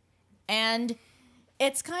 And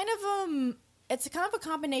it's kind of a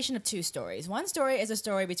combination of 2 stories. One story is a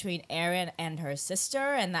story between Erin and her sister,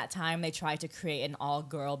 and that time they tried to create an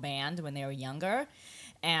all-girl band when they were younger.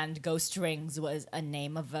 And Ghost Rings was a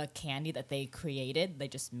name of a candy that they created. They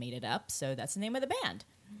just made it up, so that's the name of the band.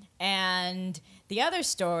 And the other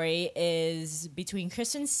story is between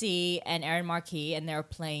Kristen C. and Aaron Marquis, and they're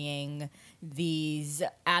playing these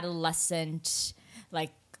adolescent,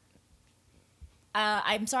 like,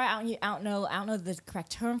 I'm sorry, I don't know the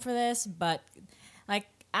correct term for this, but like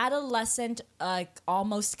adolescent, like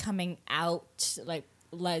almost coming out, like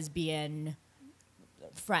lesbian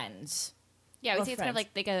friends. Yeah, I would Or say it's kind of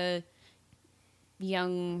friends. like a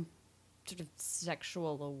young sort of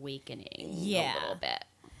sexual awakening Yeah. a little bit.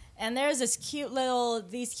 And there's these cute little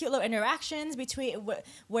interactions between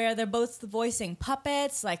where they're both voicing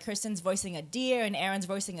puppets, like Kirsten's voicing a deer and Aaron's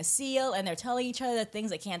voicing a seal, and they're telling each other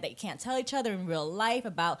things they can't tell each other in real life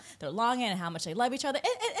about their longing and how much they love each other.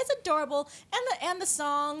 It's adorable, and the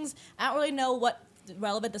songs, I don't really know what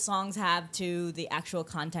relevant the songs have to the actual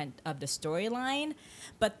content of the storyline,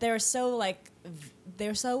 but they're so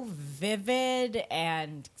vivid,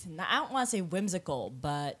 and I don't want to say whimsical,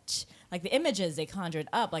 but like the images they conjured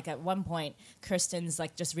up. Like at one point, Kirsten's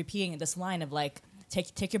like just repeating this line of like,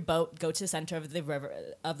 take your boat, go to the center of the river,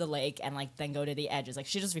 of the lake, and like then go to the edges. Like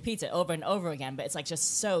she just repeats it over and over again, but it's like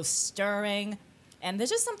just so stirring. And there's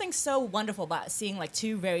just something so wonderful about seeing like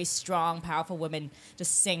 2 very strong, powerful women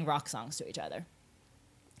just sing rock songs to each other.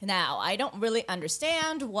 Now, I don't really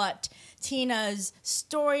understand what Tina's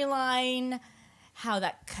storyline, how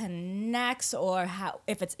that connects, or how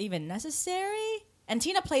if it's even necessary. And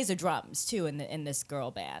Tina plays the drums too in this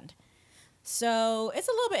girl band. So it's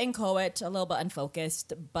a little bit inchoate, a little bit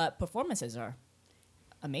unfocused, but performances are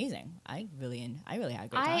amazing. I really had a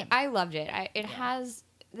great time. I loved it. It has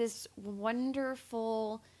this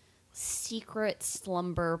wonderful secret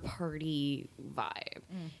slumber party vibe.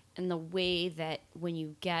 And the way that when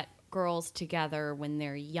you get girls together when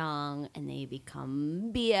they're young and they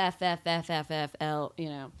become BFFFFFL, you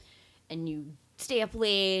know, and you stay up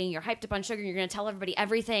late and you're hyped up on sugar and you're going to tell everybody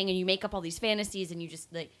everything and you make up all these fantasies and you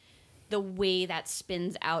just, like, the way that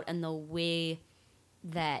spins out and the way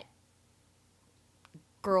that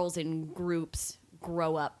girls in groups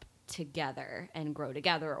grow up together and grow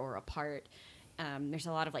together or apart. There's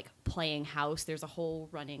a lot of, like, playing house. There's a whole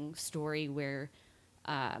running story where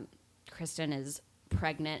Kristen is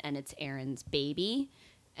pregnant and it's Aaron's baby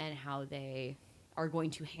and how they are going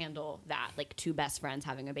to handle that, like 2 best friends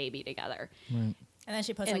having a baby together. Right. And then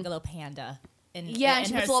she puts like a little panda. And in she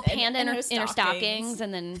puts a little panda in her stockings. stockings,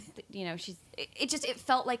 and then you know it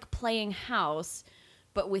felt like playing house,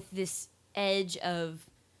 but with this edge of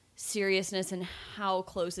seriousness and how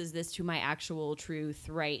close is this to my actual truth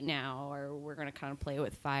right now, or we're going to kind of play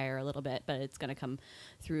with fire a little bit, but it's going to come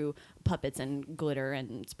through puppets and glitter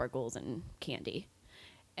and sparkles and candy.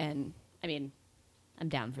 And I mean, I'm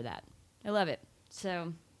down for that. I love it.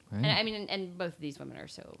 So, Right. and I mean, and both of these women are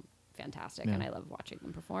so fantastic, Yeah. and I love watching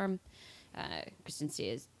them perform. Kristen Stewart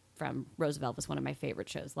is from Roosevelt was one of my favorite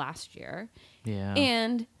shows last year, Yeah.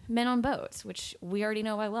 and Men on Boats, which we already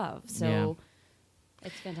know I love. So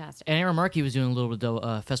it's fantastic. And Aaron Markey was doing a little bit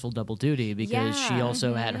of festival double duty because she Yeah.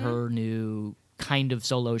 also had her new kind of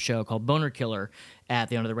solo show called Boner Killer at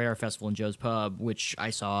the Under the Radar Festival in Joe's Pub, which I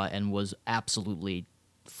saw and was absolutely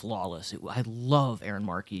flawless. I love Aaron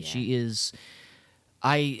Markey. Yeah. She is.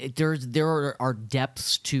 There are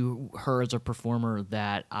depths to her as a performer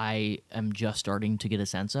that I am just starting to get a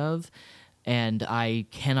sense of, and I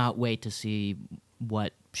cannot wait to see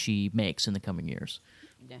what she makes in the coming years.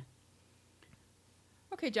 Yeah.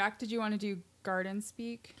 Okay, Jack, did you want to do Garden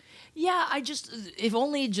Speak? Yeah, if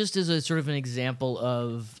only just as a sort of an example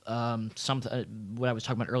of something, what I was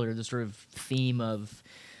talking about earlier, the sort of theme of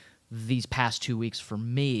these past 2 weeks for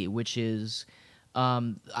me, which is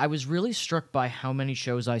I was really struck by how many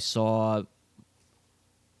shows I saw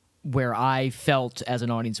where I felt as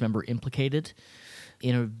an audience member implicated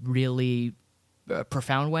in a really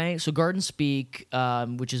profound way. So Garden Speak,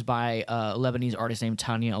 which is by a Lebanese artist named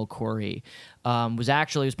Tanya El Khoury, it was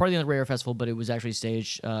part of the Under the Radar Festival, but it was actually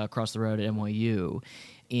staged across the road at NYU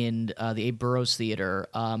in the Abe Burrows Theater.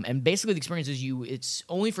 And basically the experience is it's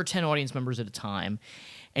only for 10 audience members at a time,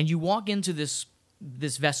 and you walk into this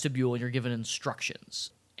vestibule and you're given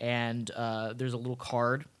instructions. And there's a little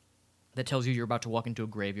card that tells you you're about to walk into a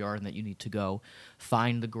graveyard and that you need to go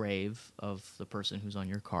find the grave of the person who's on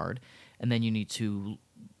your card. And then you need to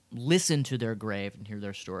listen to their grave and hear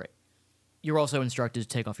their story. You're also instructed to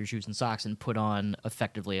take off your shoes and socks and put on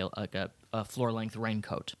effectively a floor-length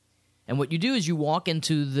raincoat. And what you do is you walk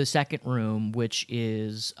into the second room, which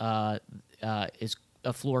is a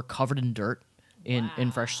floor covered in dirt,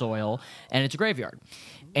 in fresh soil, and it's a graveyard.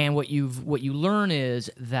 And what you learn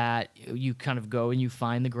is that you kind of go and you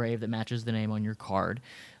find the grave that matches the name on your card,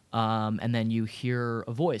 and then you hear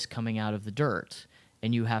a voice coming out of the dirt,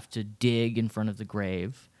 and you have to dig in front of the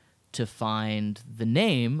grave to find the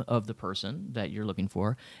name of the person that you're looking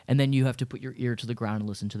for, and then you have to put your ear to the ground and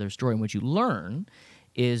listen to their story. And what you learn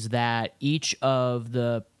is that each of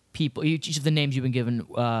the names you've been given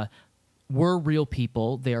were real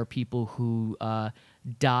people. They are people who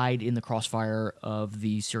died in the crossfire of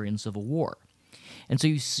the Syrian civil war. And so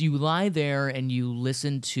you lie there and you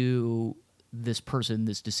listen to this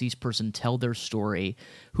deceased person, tell their story,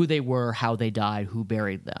 who they were, how they died, who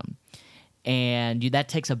buried them. And that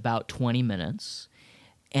takes about 20 minutes.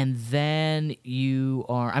 And then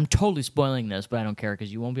I'm totally spoiling this, but I don't care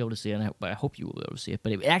because you won't be able to see it, but I hope you will be able to see it.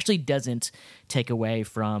 But it actually doesn't take away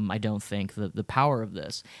from, I don't think, the power of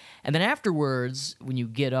this. And then afterwards, when you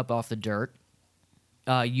get up off the dirt,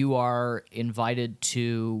 you are invited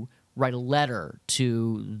to write a letter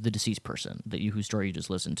to the deceased person whose story you just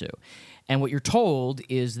listened to. And what you're told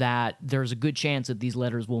is that there's a good chance that these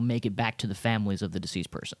letters will make it back to the families of the deceased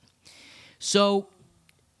person. So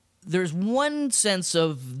there's one sense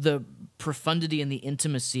of the profundity and the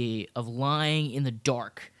intimacy of lying in the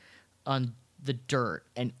dark on the dirt,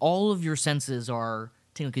 and all of your senses are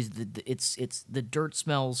tingling because the dirt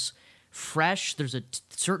smells fresh. There's a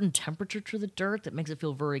certain temperature to the dirt that makes it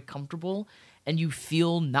feel very comfortable, and you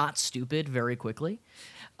feel not stupid very quickly.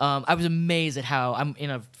 I was amazed at how I'm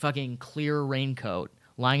in a fucking clear raincoat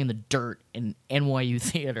lying in the dirt in NYU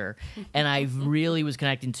theater, and I really was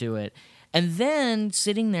connecting to it. And then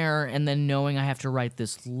sitting there and then knowing I have to write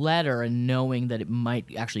this letter and knowing that it might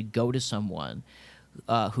actually go to someone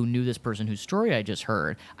who knew this person whose story I just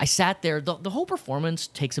heard. I sat there. The whole performance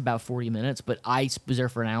takes about 40 minutes, but I was there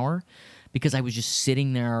for an hour because I was just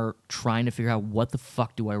sitting there trying to figure out what the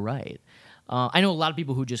fuck do I write. I know a lot of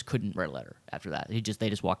people who just couldn't write a letter after that. They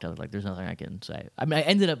just walked out like there's nothing I can say. I mean, I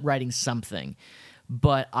ended up writing something.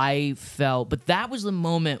 But that was the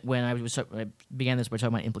moment when I began this by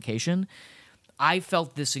talking about implication. I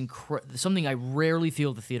felt this something I rarely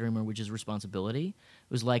feel at the theater anymore, which is responsibility. It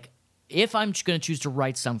was like, if I'm going to choose to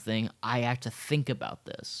write something, I have to think about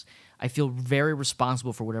this. I feel very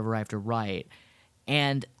responsible for whatever I have to write.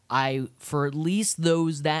 And for at least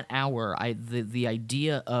that hour, the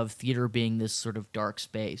idea of theater being this sort of dark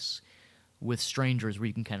space with strangers where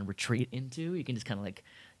you can kind of retreat into, you can just kind of like,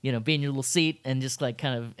 be in your little seat and just like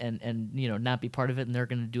kind of and not be part of it, and they're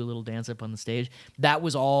going to do a little dance up on the stage. That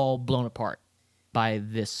was all blown apart by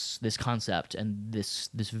this concept and this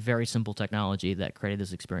very simple technology that created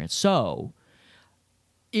this experience. So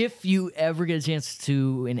if you ever get a chance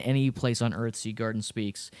to, in any place on earth, see Garden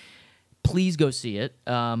Speaks, please go see it.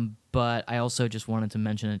 But I also just wanted to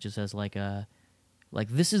mention it just as like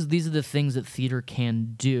these are the things that theater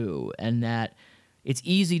can do, and that it's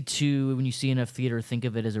easy to, when you see enough theater, think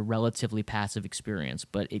of it as a relatively passive experience,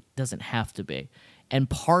 but it doesn't have to be. And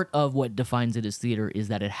part of what defines it as theater is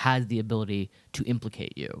that it has the ability to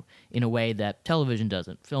implicate you in a way that television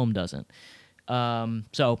doesn't, film doesn't.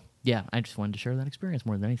 So yeah, I just wanted to share that experience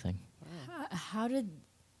more than anything. How did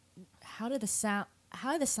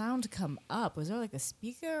the sound come up? Was there like a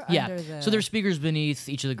speaker Yeah. under the? So there's speakers beneath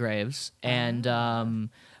each of the graves, and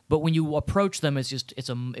but when you approach them, it's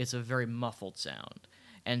a very muffled sound.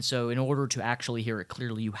 And so in order to actually hear it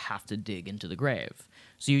clearly, you have to dig into the grave.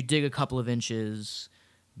 So you dig a couple of inches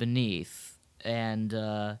beneath, and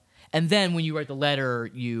then when you write the letter,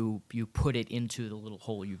 you put it into the little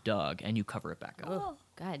hole you dug, and you cover it back up. Oh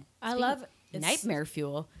God, I love nightmare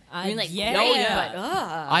fuel. I I mean, like, yeah. great, Oh, yeah.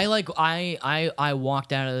 but I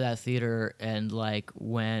walked out of that theater and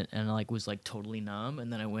went and was totally numb,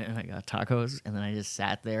 and then I went and I got tacos, and then I just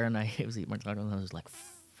sat there and I was eating my tacos, and I was like,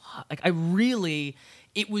 fuck.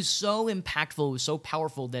 It was so impactful, it was so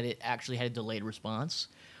powerful that it actually had a delayed response.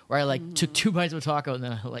 Where I took 2 bites of a taco and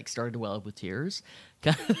then I started to well up with tears.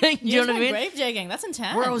 Kind of thing. You know what I mean? Grave digging. That's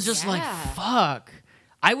intense. Where I was just like, fuck.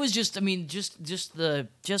 I was just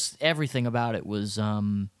everything about it was,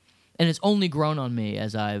 and it's only grown on me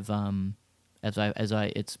as it's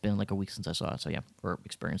been like a week since I saw it. So yeah, or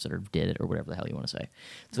experienced it or did it or whatever the hell you want to say.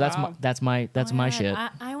 So Wow. that's my shit.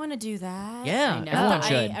 I want to do that. Yeah, I know. everyone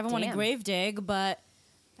should. I ever want to Damn. grave dig, but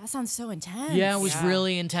that sounds so intense. Yeah, it was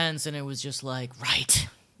really intense, and it was just like, right.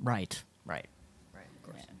 Of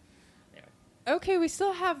course. Okay, we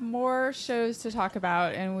still have more shows to talk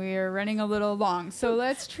about, and we're running a little long. So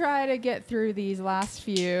let's try to get through these last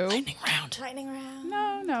few. Lightning round. Lightning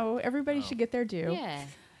round. No, everybody should get their due. yeah.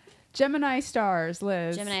 Gemini Stars,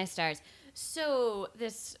 Liz. Gemini Stars. So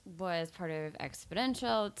this was part of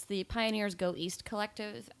Exponential. It's the Pioneers Go East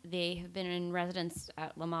collective. They have been in residence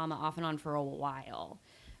at La Mama off and on for a while.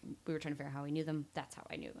 We were trying to figure out how we knew them. That's how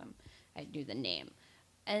I knew them. I knew the name.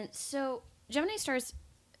 And so Gemini Stars,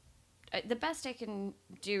 the best I can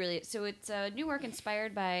do really, so it's a new work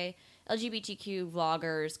inspired by LGBTQ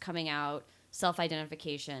vloggers coming out,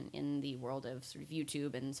 self-identification in the world of sort of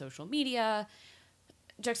YouTube and social media,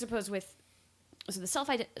 juxtaposed with the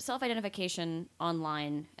self-identification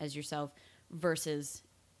online as yourself versus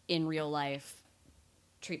in real life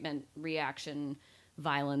treatment, reaction,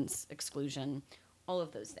 violence, exclusion, all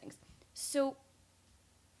of those things. So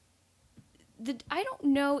I don't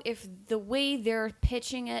know if the way they're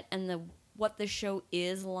pitching it and what the show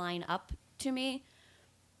is line up to me,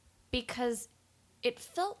 because it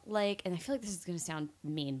felt like, and I feel like this is going to sound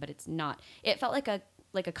mean, but it's not. It felt like a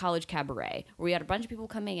college cabaret where we had a bunch of people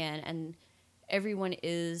coming in and everyone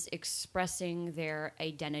is expressing their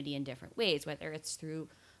identity in different ways, whether it's through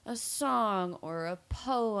a song or a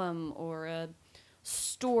poem or a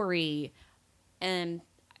story. And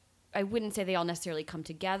I wouldn't say they all necessarily come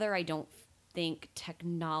together. I don't think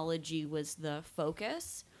technology was the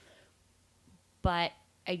focus, but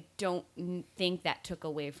I don't think that took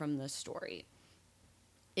away from the story.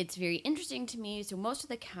 It's very interesting to me. So most of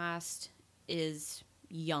the cast is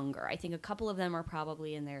younger. I think a couple of them are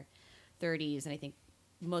probably in their 30s, and I think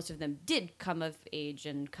most of them did come of age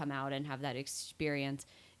and come out and have that experience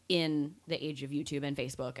in the age of YouTube and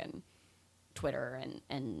Facebook and Twitter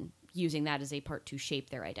and using that as a part to shape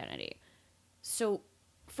their identity. So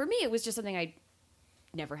for me, it was just something I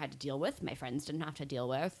never had to deal with. My friends didn't have to deal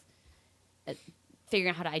with.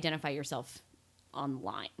 Figuring out how to identify yourself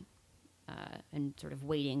online and sort of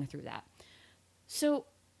wading through that. So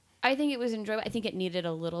I think it was enjoyable. I think it needed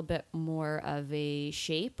a little bit more of a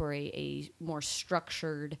shape or a more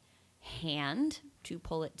structured hand to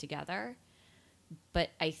pull it together.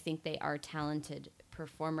 But I think they are talented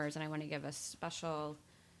performers, and I want to give a special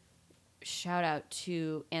shout out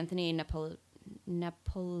to Anthony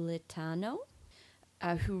Napolitano,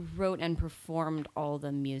 who wrote and performed all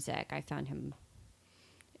the music. I found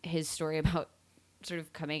his story about sort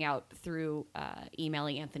of coming out through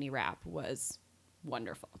emailing Anthony Rapp was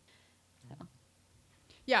wonderful. So.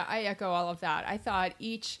 Yeah, I echo all of that. I thought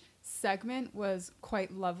each segment was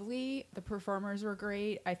quite lovely. The performers were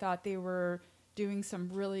great. I thought they were doing some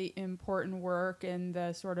really important work in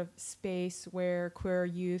the sort of space where queer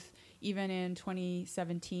youth, even in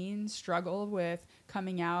 2017, struggle with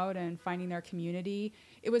coming out and finding their community.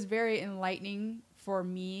 It was very enlightening for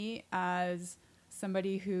me as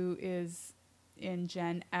somebody who is in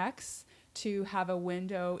Gen X to have a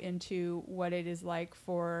window into what it is like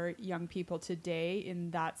for young people today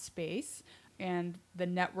in that space and the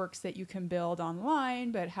networks that you can build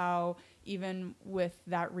online, but how even with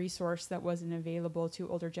that resource that wasn't available to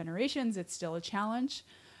older generations, it's still a challenge.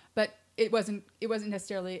 But it wasn't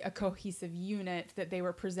necessarily a cohesive unit that they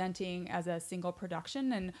were presenting as a single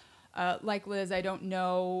production. And like Liz, I don't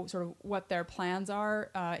know sort of what their plans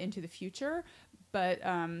are into the future, but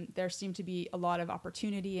there seemed to be a lot of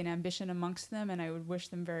opportunity and ambition amongst them, and I would wish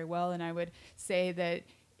them very well. And I would say that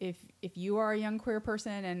if you are a young queer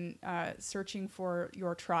person and searching for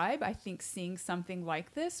your tribe, I think seeing something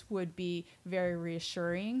like this would be very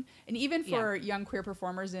reassuring. And even for young queer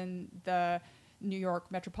performers in the New York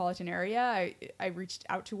metropolitan area, I reached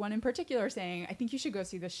out to one in particular saying, I think you should go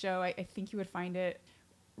see this show. I think you would find it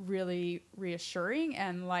really reassuring,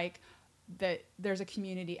 and like that there's a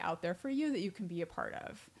community out there for you that you can be a part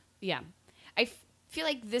of. Yeah. Feel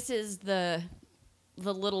like this is the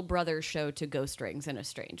little brother show to Ghost Rings in a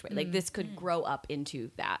strange way. Like this could grow up into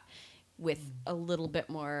that with a little bit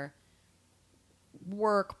more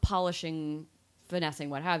work, polishing, finessing,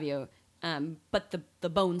 what have you. But the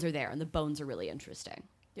bones are there, and the bones are really interesting.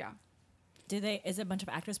 Yeah. Is it a bunch of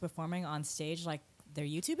actors performing on stage like they're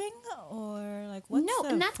YouTubing, or like what's No, the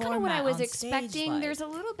and that's kind of what I was format on stage expecting. like? There's a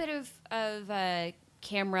little bit of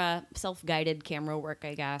camera, self-guided camera work,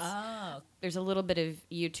 I guess. Oh, There's a little bit of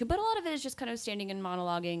YouTube, but a lot of it is just kind of standing and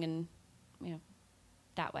monologuing, and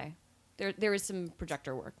that way. There is some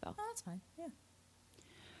projector work though. oh, that's fine. Yeah.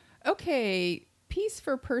 Okay, Piece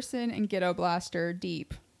for Person and Ghetto Blaster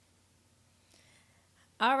Deep.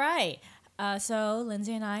 All right. So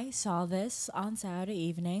Lindsay and I saw this on Saturday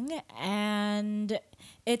evening, and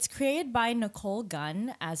it's created by Nicole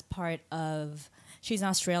Gunn as part of. She's an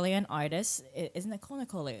Australian artist. Isn't Nicole?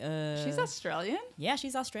 She's Australian? Yeah,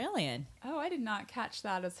 she's Australian. Oh, I did not catch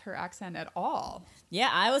that as her accent at all. Yeah,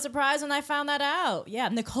 I was surprised when I found that out. Yeah,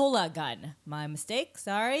 Nicola Gunn. My mistake.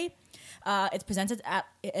 Sorry. It's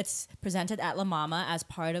presented at La Mama as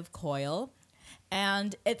part of Coil,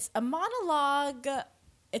 and it's a monologue.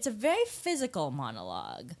 It's a very physical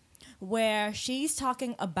monologue where she's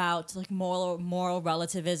talking about like moral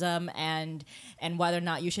relativism and whether or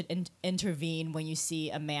not you should intervene when you see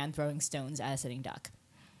a man throwing stones at a sitting duck.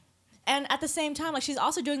 And at the same time, like she's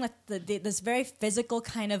also doing like this very physical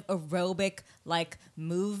kind of aerobic like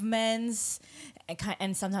movements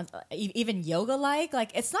and sometimes even yoga like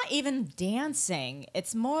it's not even dancing.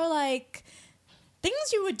 It's more like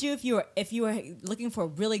things you would do if you were looking for a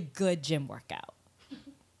really good gym workout.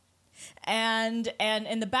 And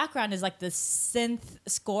in the background is like this synth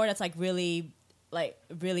score that's like really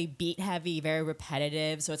beat heavy, very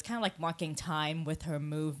repetitive. So it's kind of like marking time with her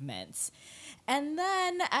movements. And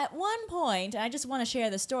then at one point, I just want to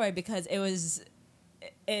share the story because it was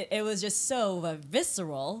just so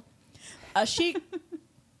visceral. She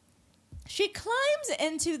climbs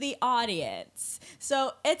into the audience.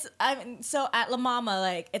 So so at La Mama,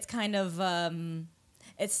 like it's kind of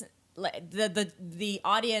it's. Like the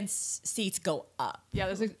audience seats go up. Yeah,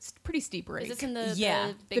 there's a pretty steep rate. Is this in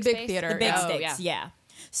the the big space? theater? The big Oh, stakes, yeah.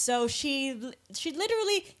 So she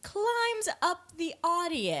literally climbs up the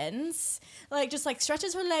audience, like just like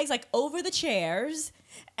stretches her legs like over the chairs,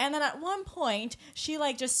 and then at one point she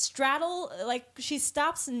like just she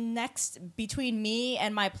stops next between me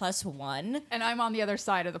and my +1. And I'm on the other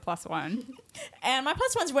side of the +1. And my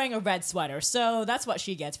 +1's wearing a red sweater, so that's what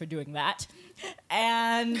she gets for doing that.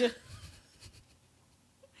 And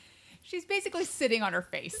She's basically sitting on her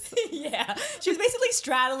face. yeah, she was basically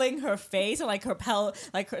straddling her face, and like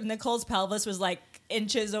Nicole's pelvis was like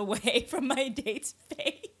inches away from my date's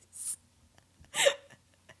face.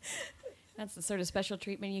 That's the sort of special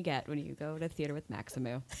treatment you get when you go to theater with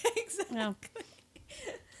Maximu. Exactly. No.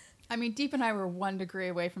 I mean, Deep and I were 1 degree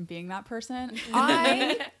away from being that person.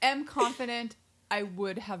 I am confident I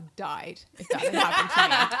would have died if that had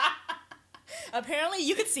happened to me. Apparently,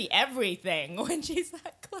 you could see everything when she's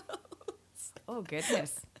that close. Oh,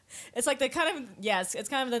 goodness. It's like it's kind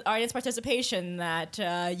of the audience participation that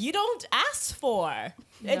you don't ask for.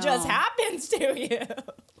 It just No. happens to you.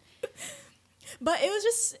 But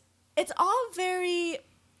it's all very,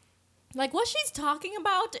 like what she's talking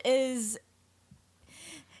about is,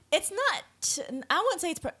 it's not, I wouldn't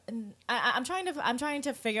say it's, I'm trying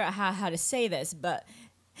to figure out how to say this, but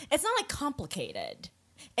it's not like complicated.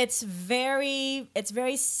 It's very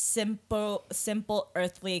simple,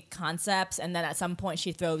 earthly concepts, and then at some point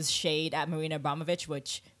she throws shade at Marina Abramovich,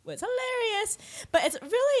 which was hilarious. But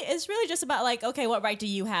it's really just about like, okay, what right do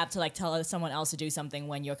you have to like tell someone else to do something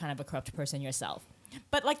when you're kind of a corrupt person yourself?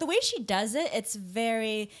 But like the way she does it, it's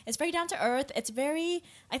very down to earth. It's very,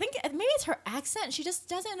 I think maybe it's her accent. She just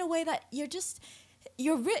does it in a way that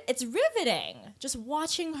it's riveting just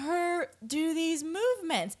watching her do these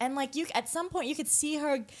movements. And like at some point you could see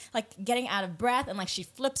her like getting out of breath, and like she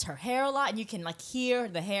flips her hair a lot, and you can like hear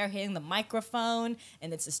the hair hitting the microphone,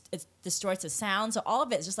 and it distorts the sound. So all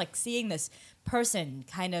of it is just like seeing this person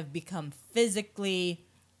kind of become physically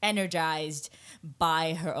energized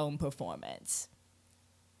by her own performance.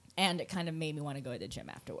 And it kind of made me want to go to the gym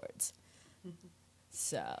afterwards.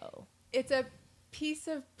 So It's a piece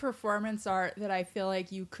of performance art that I feel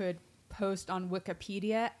like you could post on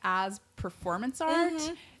Wikipedia as performance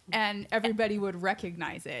art, and everybody would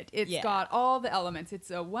recognize it. It's got all the elements.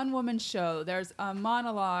 It's a one-woman show. There's a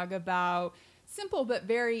monologue about simple but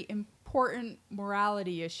very important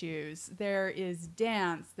morality issues. There is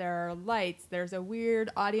dance. There are lights. There's a weird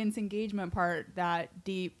audience engagement part that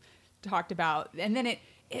Deep talked about. And then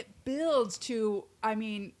it builds to, I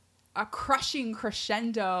mean, a crushing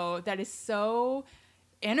crescendo that is so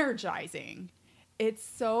energizing. It's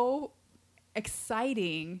so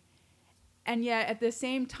exciting. And yet at the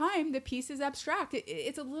same time, the piece is abstract.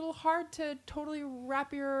 It's a little hard to totally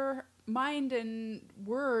wrap your mind and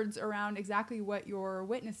words around exactly what you're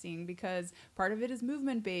witnessing, because part of it is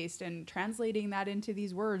movement based, and translating that into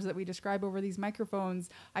these words that we describe over these microphones,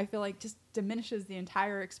 I feel like just diminishes the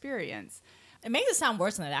entire experience. it makes it sound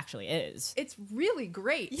worse than it actually is. It's really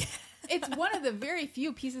great. Yeah. It's one of the very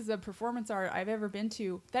few pieces of performance art I've ever been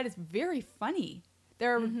to that is very funny.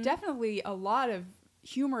 There are definitely a lot of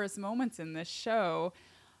humorous moments in this show.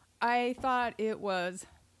 I thought it was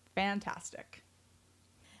fantastic.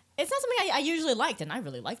 It's not something I usually liked, and I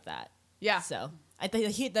really liked that. Yeah. So I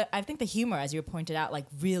think the humor, as you pointed out, like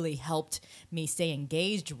really helped me stay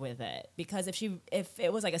engaged with it. Because if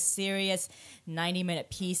it was like a serious 90-minute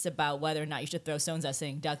piece about whether or not you should throw stones at a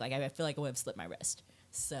sitting duck, like I feel like I would have slit my wrist.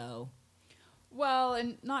 So. Well,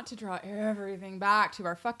 and not to draw everything back to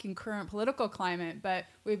our fucking current political climate, but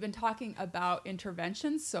we've been talking about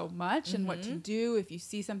interventions so much and what to do if you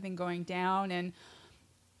see something going down, and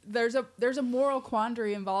there's a moral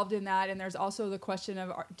quandary involved in that, and there's also the question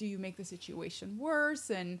of, do you make the situation worse,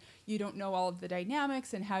 and you don't know all of the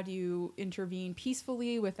dynamics, and how do you intervene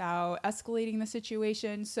peacefully without escalating the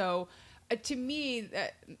situation? So to me,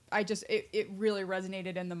 it really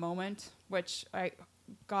resonated in the moment, which I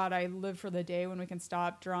live for the day when we can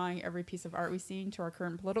stop drawing every piece of art we see to our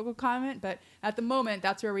current political climate. But at the moment,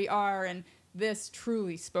 that's where we are, and this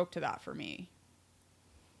truly spoke to that for me.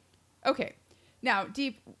 Okay. Now,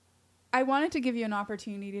 Deep, I wanted to give you an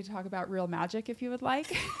opportunity to talk about real magic, if you would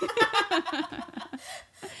like.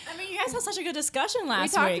 I mean, you guys had such a good discussion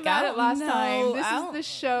last week. week. We talked about it last time. This is the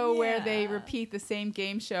show where they repeat the same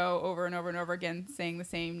game show over and over and over again, saying the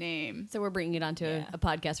same name. So we're bringing it onto a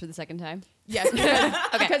podcast for the second time? Yes,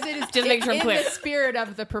 because it is just make sure I'm clear. In the spirit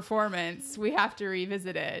of the performance, we have to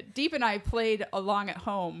revisit it. Deep and I played along at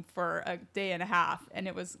home for a day and a half, and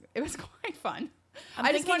it was quite fun.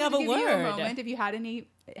 I just wanted to give you a moment if you had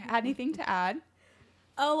anything to add.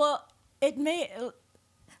 Oh, well, it made,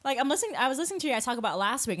 like, I was listening to you guys talk about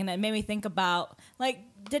last week, and that made me think about, like,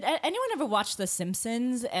 did anyone ever watch The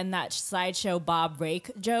Simpsons and that sideshow Bob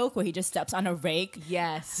Rake joke where he just steps on a rake?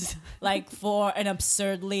 Yes. Like, for an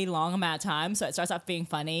absurdly long amount of time, so it starts off being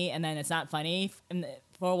funny, and then it's not funny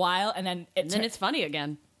for a while, and then it's funny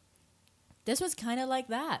again. This was kind of like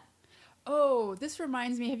that. Oh, this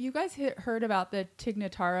reminds me. Have you guys heard about the Tig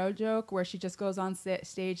Notaro joke where she just goes on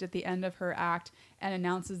stage at the end of her act and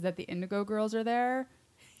announces that the Indigo Girls are there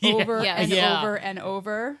over and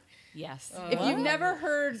over? Yes. If you've never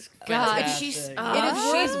heard, God, it is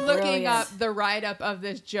worth looking up the write-up of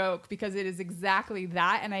this joke, because it is exactly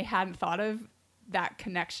that, and I hadn't thought of that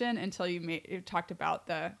connection until you talked about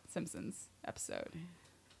the Simpsons episode.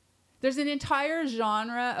 There's an entire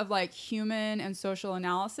genre of like human and social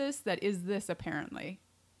analysis that is this, apparently.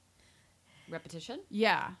 Repetition?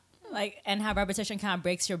 Yeah. Like, and how repetition kind of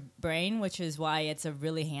breaks your brain, which is why it's a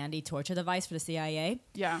really handy torture device for the CIA.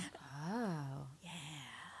 Yeah. Oh. Yeah.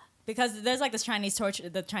 Because there's like this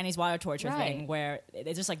the Chinese water torture Right. thing where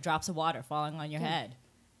it's just like drops of water falling on your head.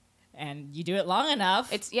 And you do it long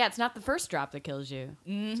enough. It's not the first drop that kills you.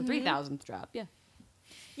 It's the 3,000th drop. Yeah.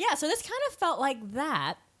 Yeah, so this kind of felt like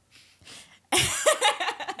that.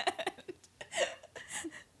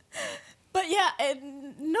 But yeah,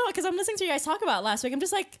 no, because I'm listening to you guys talk about it last week. I'm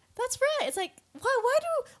just like, that's right. It's like,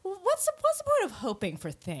 what's the point of hoping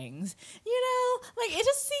for things? You know, like it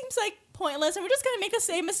just seems like pointless, and we're just gonna make the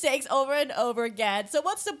same mistakes over and over again. So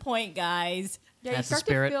what's the point, guys? Yeah, That's you the start to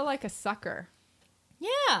spirit. feel like a sucker.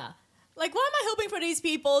 Yeah, Like, why am I hoping for these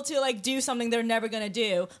people to, like, do something they're never going to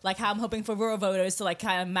do? Like how I'm hoping for rural voters to, like,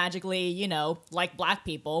 kind of magically, you know, like black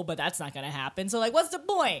people, but that's not going to happen. So, like, what's the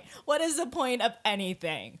point? What is the point of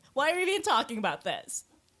anything? Why are we even talking about this?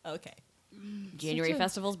 Okay. January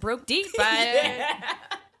festivals broke deep. But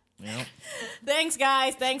Yep. Thanks,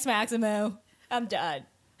 guys. Thanks, Maximo. I'm done.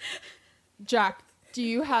 Jack, do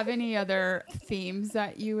you have any other themes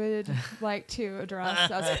that you would like to address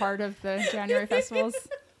as part of the January festivals?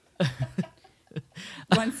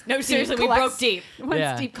 Once no, Steve seriously, we collects- broke deep. Once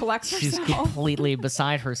Yeah. Steve collects She's herself. completely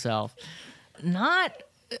beside herself. Not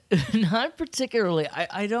particularly.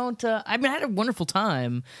 I don't. I mean, I had a wonderful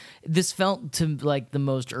time. This felt to like the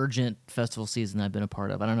most urgent festival season I've been a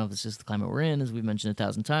part of. I don't know if it's just the climate we're in, as we've mentioned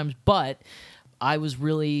 1,000 times, but I was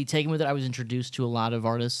really taken with it. I was introduced to a lot of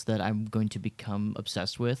artists that I'm going to become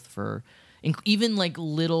obsessed with. For even like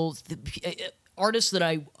little artists that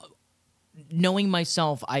I, knowing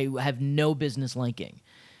myself, I have no business liking.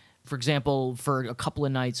 For example, for a couple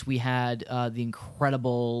of nights, we had the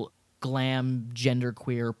incredible glam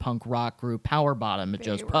genderqueer punk rock group Power Bottom at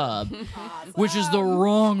Joe's Pub, which is the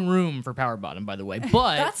wrong room for Power Bottom, by the way.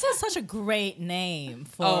 But That's such a great name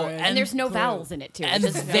for. Oh, And there's no group. vowels in it too. and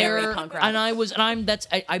It's just very there, punk rock. and I'm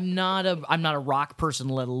not a rock person,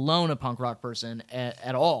 let alone a punk rock person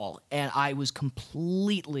at all. And I was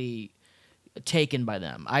completely taken by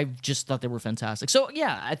them. I just thought they were fantastic. So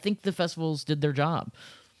yeah, I think the festivals did their job.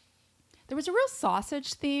 There was a real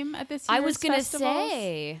sausage theme at this year's I was gonna festivals.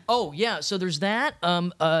 say. Oh yeah, so there's that.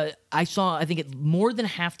 I saw. I think more than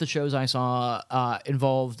half the shows I saw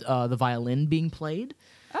involved the violin being played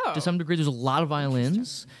Oh, to some degree. There's a lot of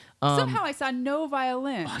violins. somehow I saw no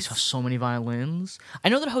violins. I saw so many violins. I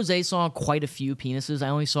know that Jose saw quite a few penises. I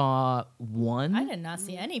only saw one. I did not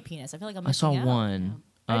see any penis. I feel like I'm I saw missing out. one.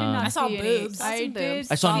 I did not I saw see any. boobs. I Some did.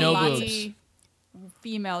 boobs. I saw no see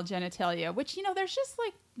female genitalia, which there's just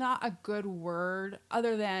like not a good word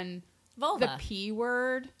other than Vulva. the P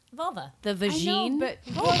word. Vulva. The I vagine. know, but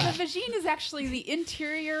the vagine is actually the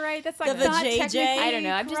interior, right? That's like The not vajayjay? technically I don't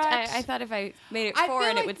know. correct. I thought if I made it I foreign,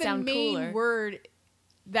 feel like it would the sound main cooler. word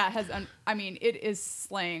that has, it is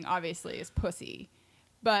slang, obviously, is pussy,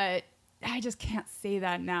 but I just can't say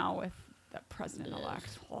that now with the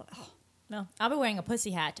president-elect. No, I'll be wearing a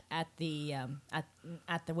pussy hat at the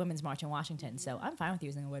at the Women's March in Washington, so I'm fine with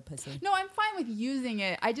using the word pussy. No, I'm fine with using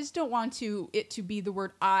it. I just don't want it to be the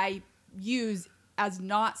word I use as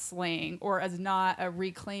not slang or as not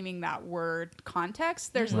reclaiming that word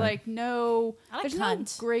context. There's like no, I like there's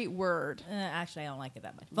cunt. no great word. Actually, I don't like it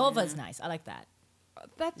that much. Vulva's nice. I like that.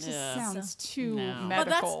 That just Yeah. sounds too No.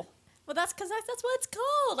 medical. Well, that's because that's what it's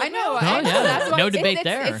called. I Like, know. no, I know. yeah. That's why No it's- debate it's-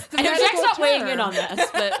 there. it's the I know Jack's medical not weighing in term. on this,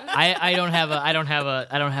 but I don't have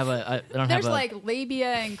There's a like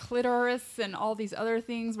labia and clitoris and all these other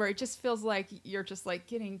things where it just feels like you're just like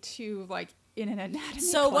getting too like in an anatomy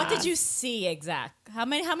So what did class. you see exact? How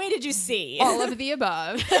many did you see? All of the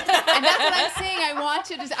above. And that's what I'm saying.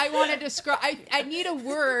 I want to describe. I need a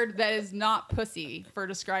word that is not pussy for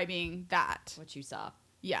describing that. what you saw.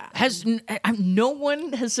 Yeah. no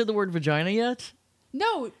one has said the word vagina yet.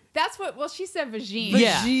 No, that's what. Well, she said vagine.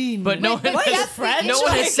 Yeah, but no one what has, is French? no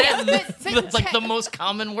one has said But like the te- most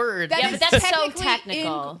common word. That Yeah, is but that's so technically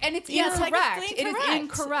technical. and it's Yeah, incorrect. technically It is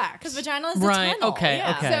incorrect. Because vagina is Right, the tunnel. okay,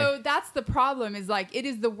 yeah. okay. So that's the problem. Is like it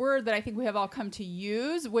is the word that I think we have all come to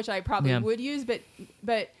use, which I probably Yeah. would use,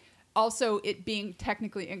 but also it being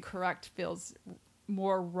technically incorrect feels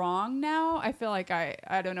more wrong now. I feel like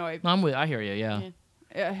I don't know. I hear you. Yeah.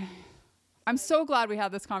 I'm so glad we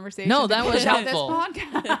had this conversation. No, that was because of helpful. This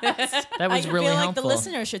podcast. That was I really feel like helpful. the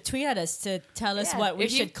listener should tweet at us to tell us Yeah. what we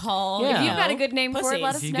If you- should call. Yeah. If You you've got a good name for it, let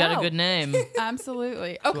pussies. us If you know. got a good name,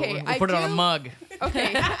 Absolutely. Okay, we'll put it on a mug.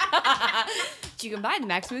 Okay, You can buy the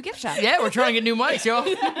Maximo gift shop. Yeah, we're trying to get new mics, yo.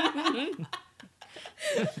 No,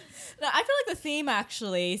 I feel like the theme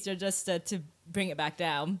actually, so just to bring it back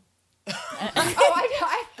down.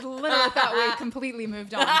 I literally thought we had completely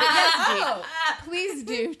moved on. But yes, Dee, please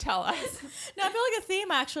do tell us. No, I feel like the theme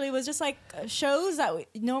actually was just like shows that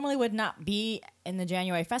normally would not be in the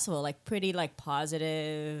January festival, like pretty like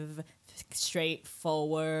positive,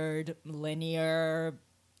 straightforward, linear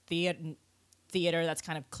theater that's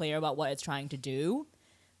kind of clear about what it's trying to do,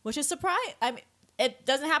 which is surprising. I mean, it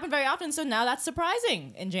doesn't happen very often, so now that's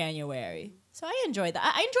surprising in January. So I enjoyed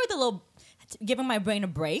that. I enjoyed the little giving my brain a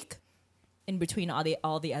break in between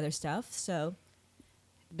all the other stuff. So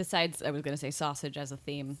Besides, I was going to say sausage as a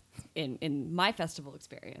theme in my festival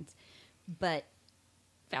experience, but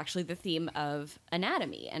actually the theme of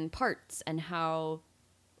anatomy and parts and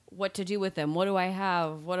what to do with them. What do I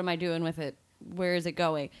have? What am I doing with it? where is it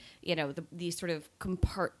going? You know, the sort of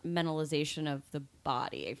compartmentalization of the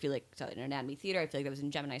body. I feel like in Anatomy Theater, I feel like that was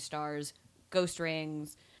in Gemini Stars, Ghost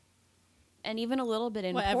Rings, and even a little bit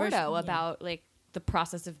in Porto about like the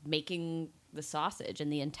process of making the sausage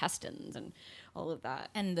and the intestines and all of that.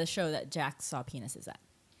 And the show that Jack saw penises at.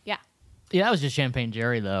 Yeah. Yeah, that was just Champagne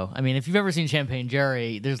Jerry, though. I mean, if you've ever seen Champagne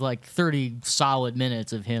Jerry, there's like 30 solid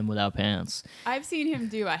minutes of him without pants. I've seen him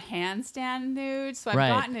do a handstand nude, so I've Right.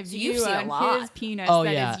 gotten a So you've view seen a on lot. his penis Oh,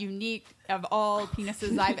 that yeah. is unique of all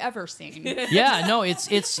penises I've ever seen. Yeah, no, it's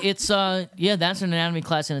yeah, that's an anatomy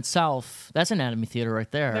class in itself. That's Anatomy Theater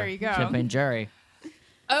right there. There you go. Champagne Jerry.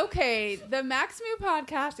 Okay, the Maximu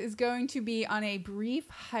podcast is going to be on a brief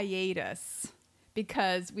hiatus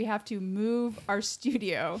because we have to move our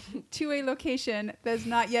studio to a location that has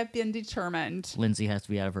not yet been determined. Lindsay has to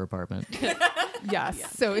be out of her apartment.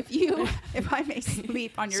 Yes. So if I may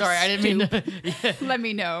sleep on your Sorry, I didn't mean stoop, to. let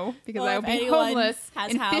me know because Well, I if will be anyone homeless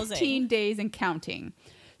has in housing. 15 days and counting.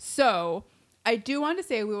 So I do want to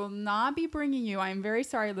say we will not be bringing you, I'm very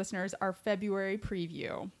sorry, listeners, our February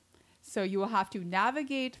preview. So you will have to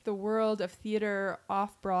navigate the world of theater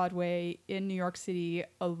off-Broadway in New York City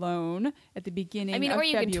alone at the beginning of or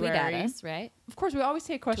you February. can tweet at us, right? Of course, we always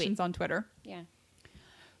take questions on Twitter. Yeah.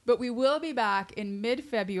 But we will be back in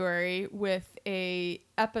mid-February with a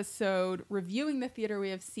episode reviewing the theater we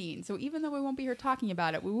have seen. So even though we won't be here talking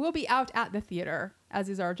about it, we will be out at the theater, as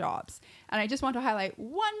is our jobs. And I just want to highlight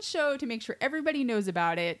one show to make sure everybody knows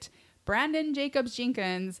about it. Brandon Jacobs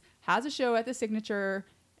Jenkins has a show at the Signature.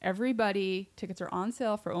 Everybody, tickets are on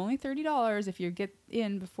sale for only $30 if you get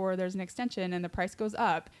in before there's an extension and the price goes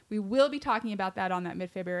up. We will be talking about that on that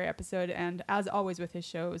mid-February episode. And as always with his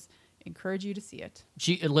shows, encourage you to see it.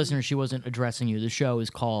 Listener, she wasn't addressing you. The show is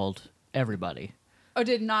called Everybody. Oh,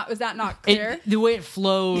 was that not clear? The way it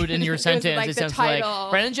flowed in your It was sentence, like it the sounds title. like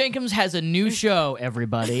Brandon Jenkins has a new show,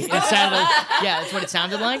 Everybody. It sounded yeah, that's what it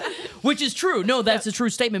sounded like, which is true. No, that's a true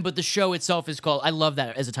statement, but the show itself is called, I love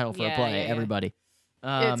that as a title for a Yeah, play, yeah, yeah. Everybody.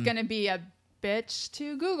 It's going to be a bitch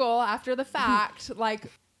to Google after the fact, like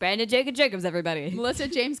Brandon Jacobs, everybody. Melissa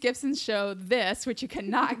James Gibson's show, This, which you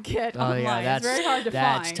cannot get Oh online. yeah, It's very hard to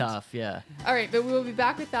that's find. tough. Yeah. All right, but we will be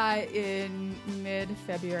back with that in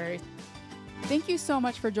mid-February. Thank you so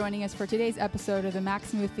much for joining us for today's episode of the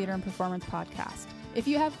Maximu Theater and Performance Podcast. If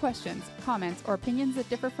you have questions, comments, or opinions that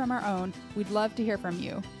differ from our own, we'd love to hear from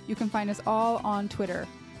you. You can find us all on Twitter.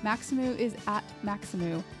 Maximu is at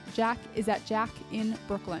Maximu. Jack is at Jack in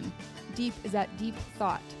Brooklyn. Deep is at Deep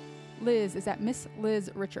Thought. Liz is at Miss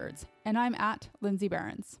Liz Richards. And I'm at Lindsay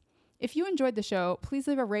Behrens. If you enjoyed the show, please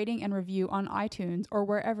leave a rating and review on iTunes or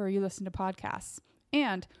wherever you listen to podcasts.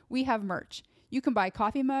 And we have merch. You can buy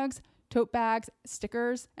coffee mugs, tote bags,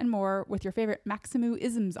 stickers, and more with your favorite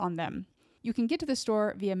Maximu-isms on them. You can get to the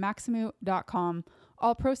store via maximu.com.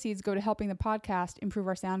 All proceeds go to helping the podcast improve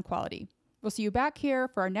our sound quality. We'll see you back here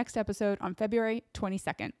for our next episode on February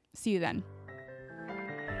 22nd. See you then.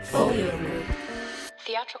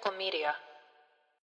 Theatrical Media.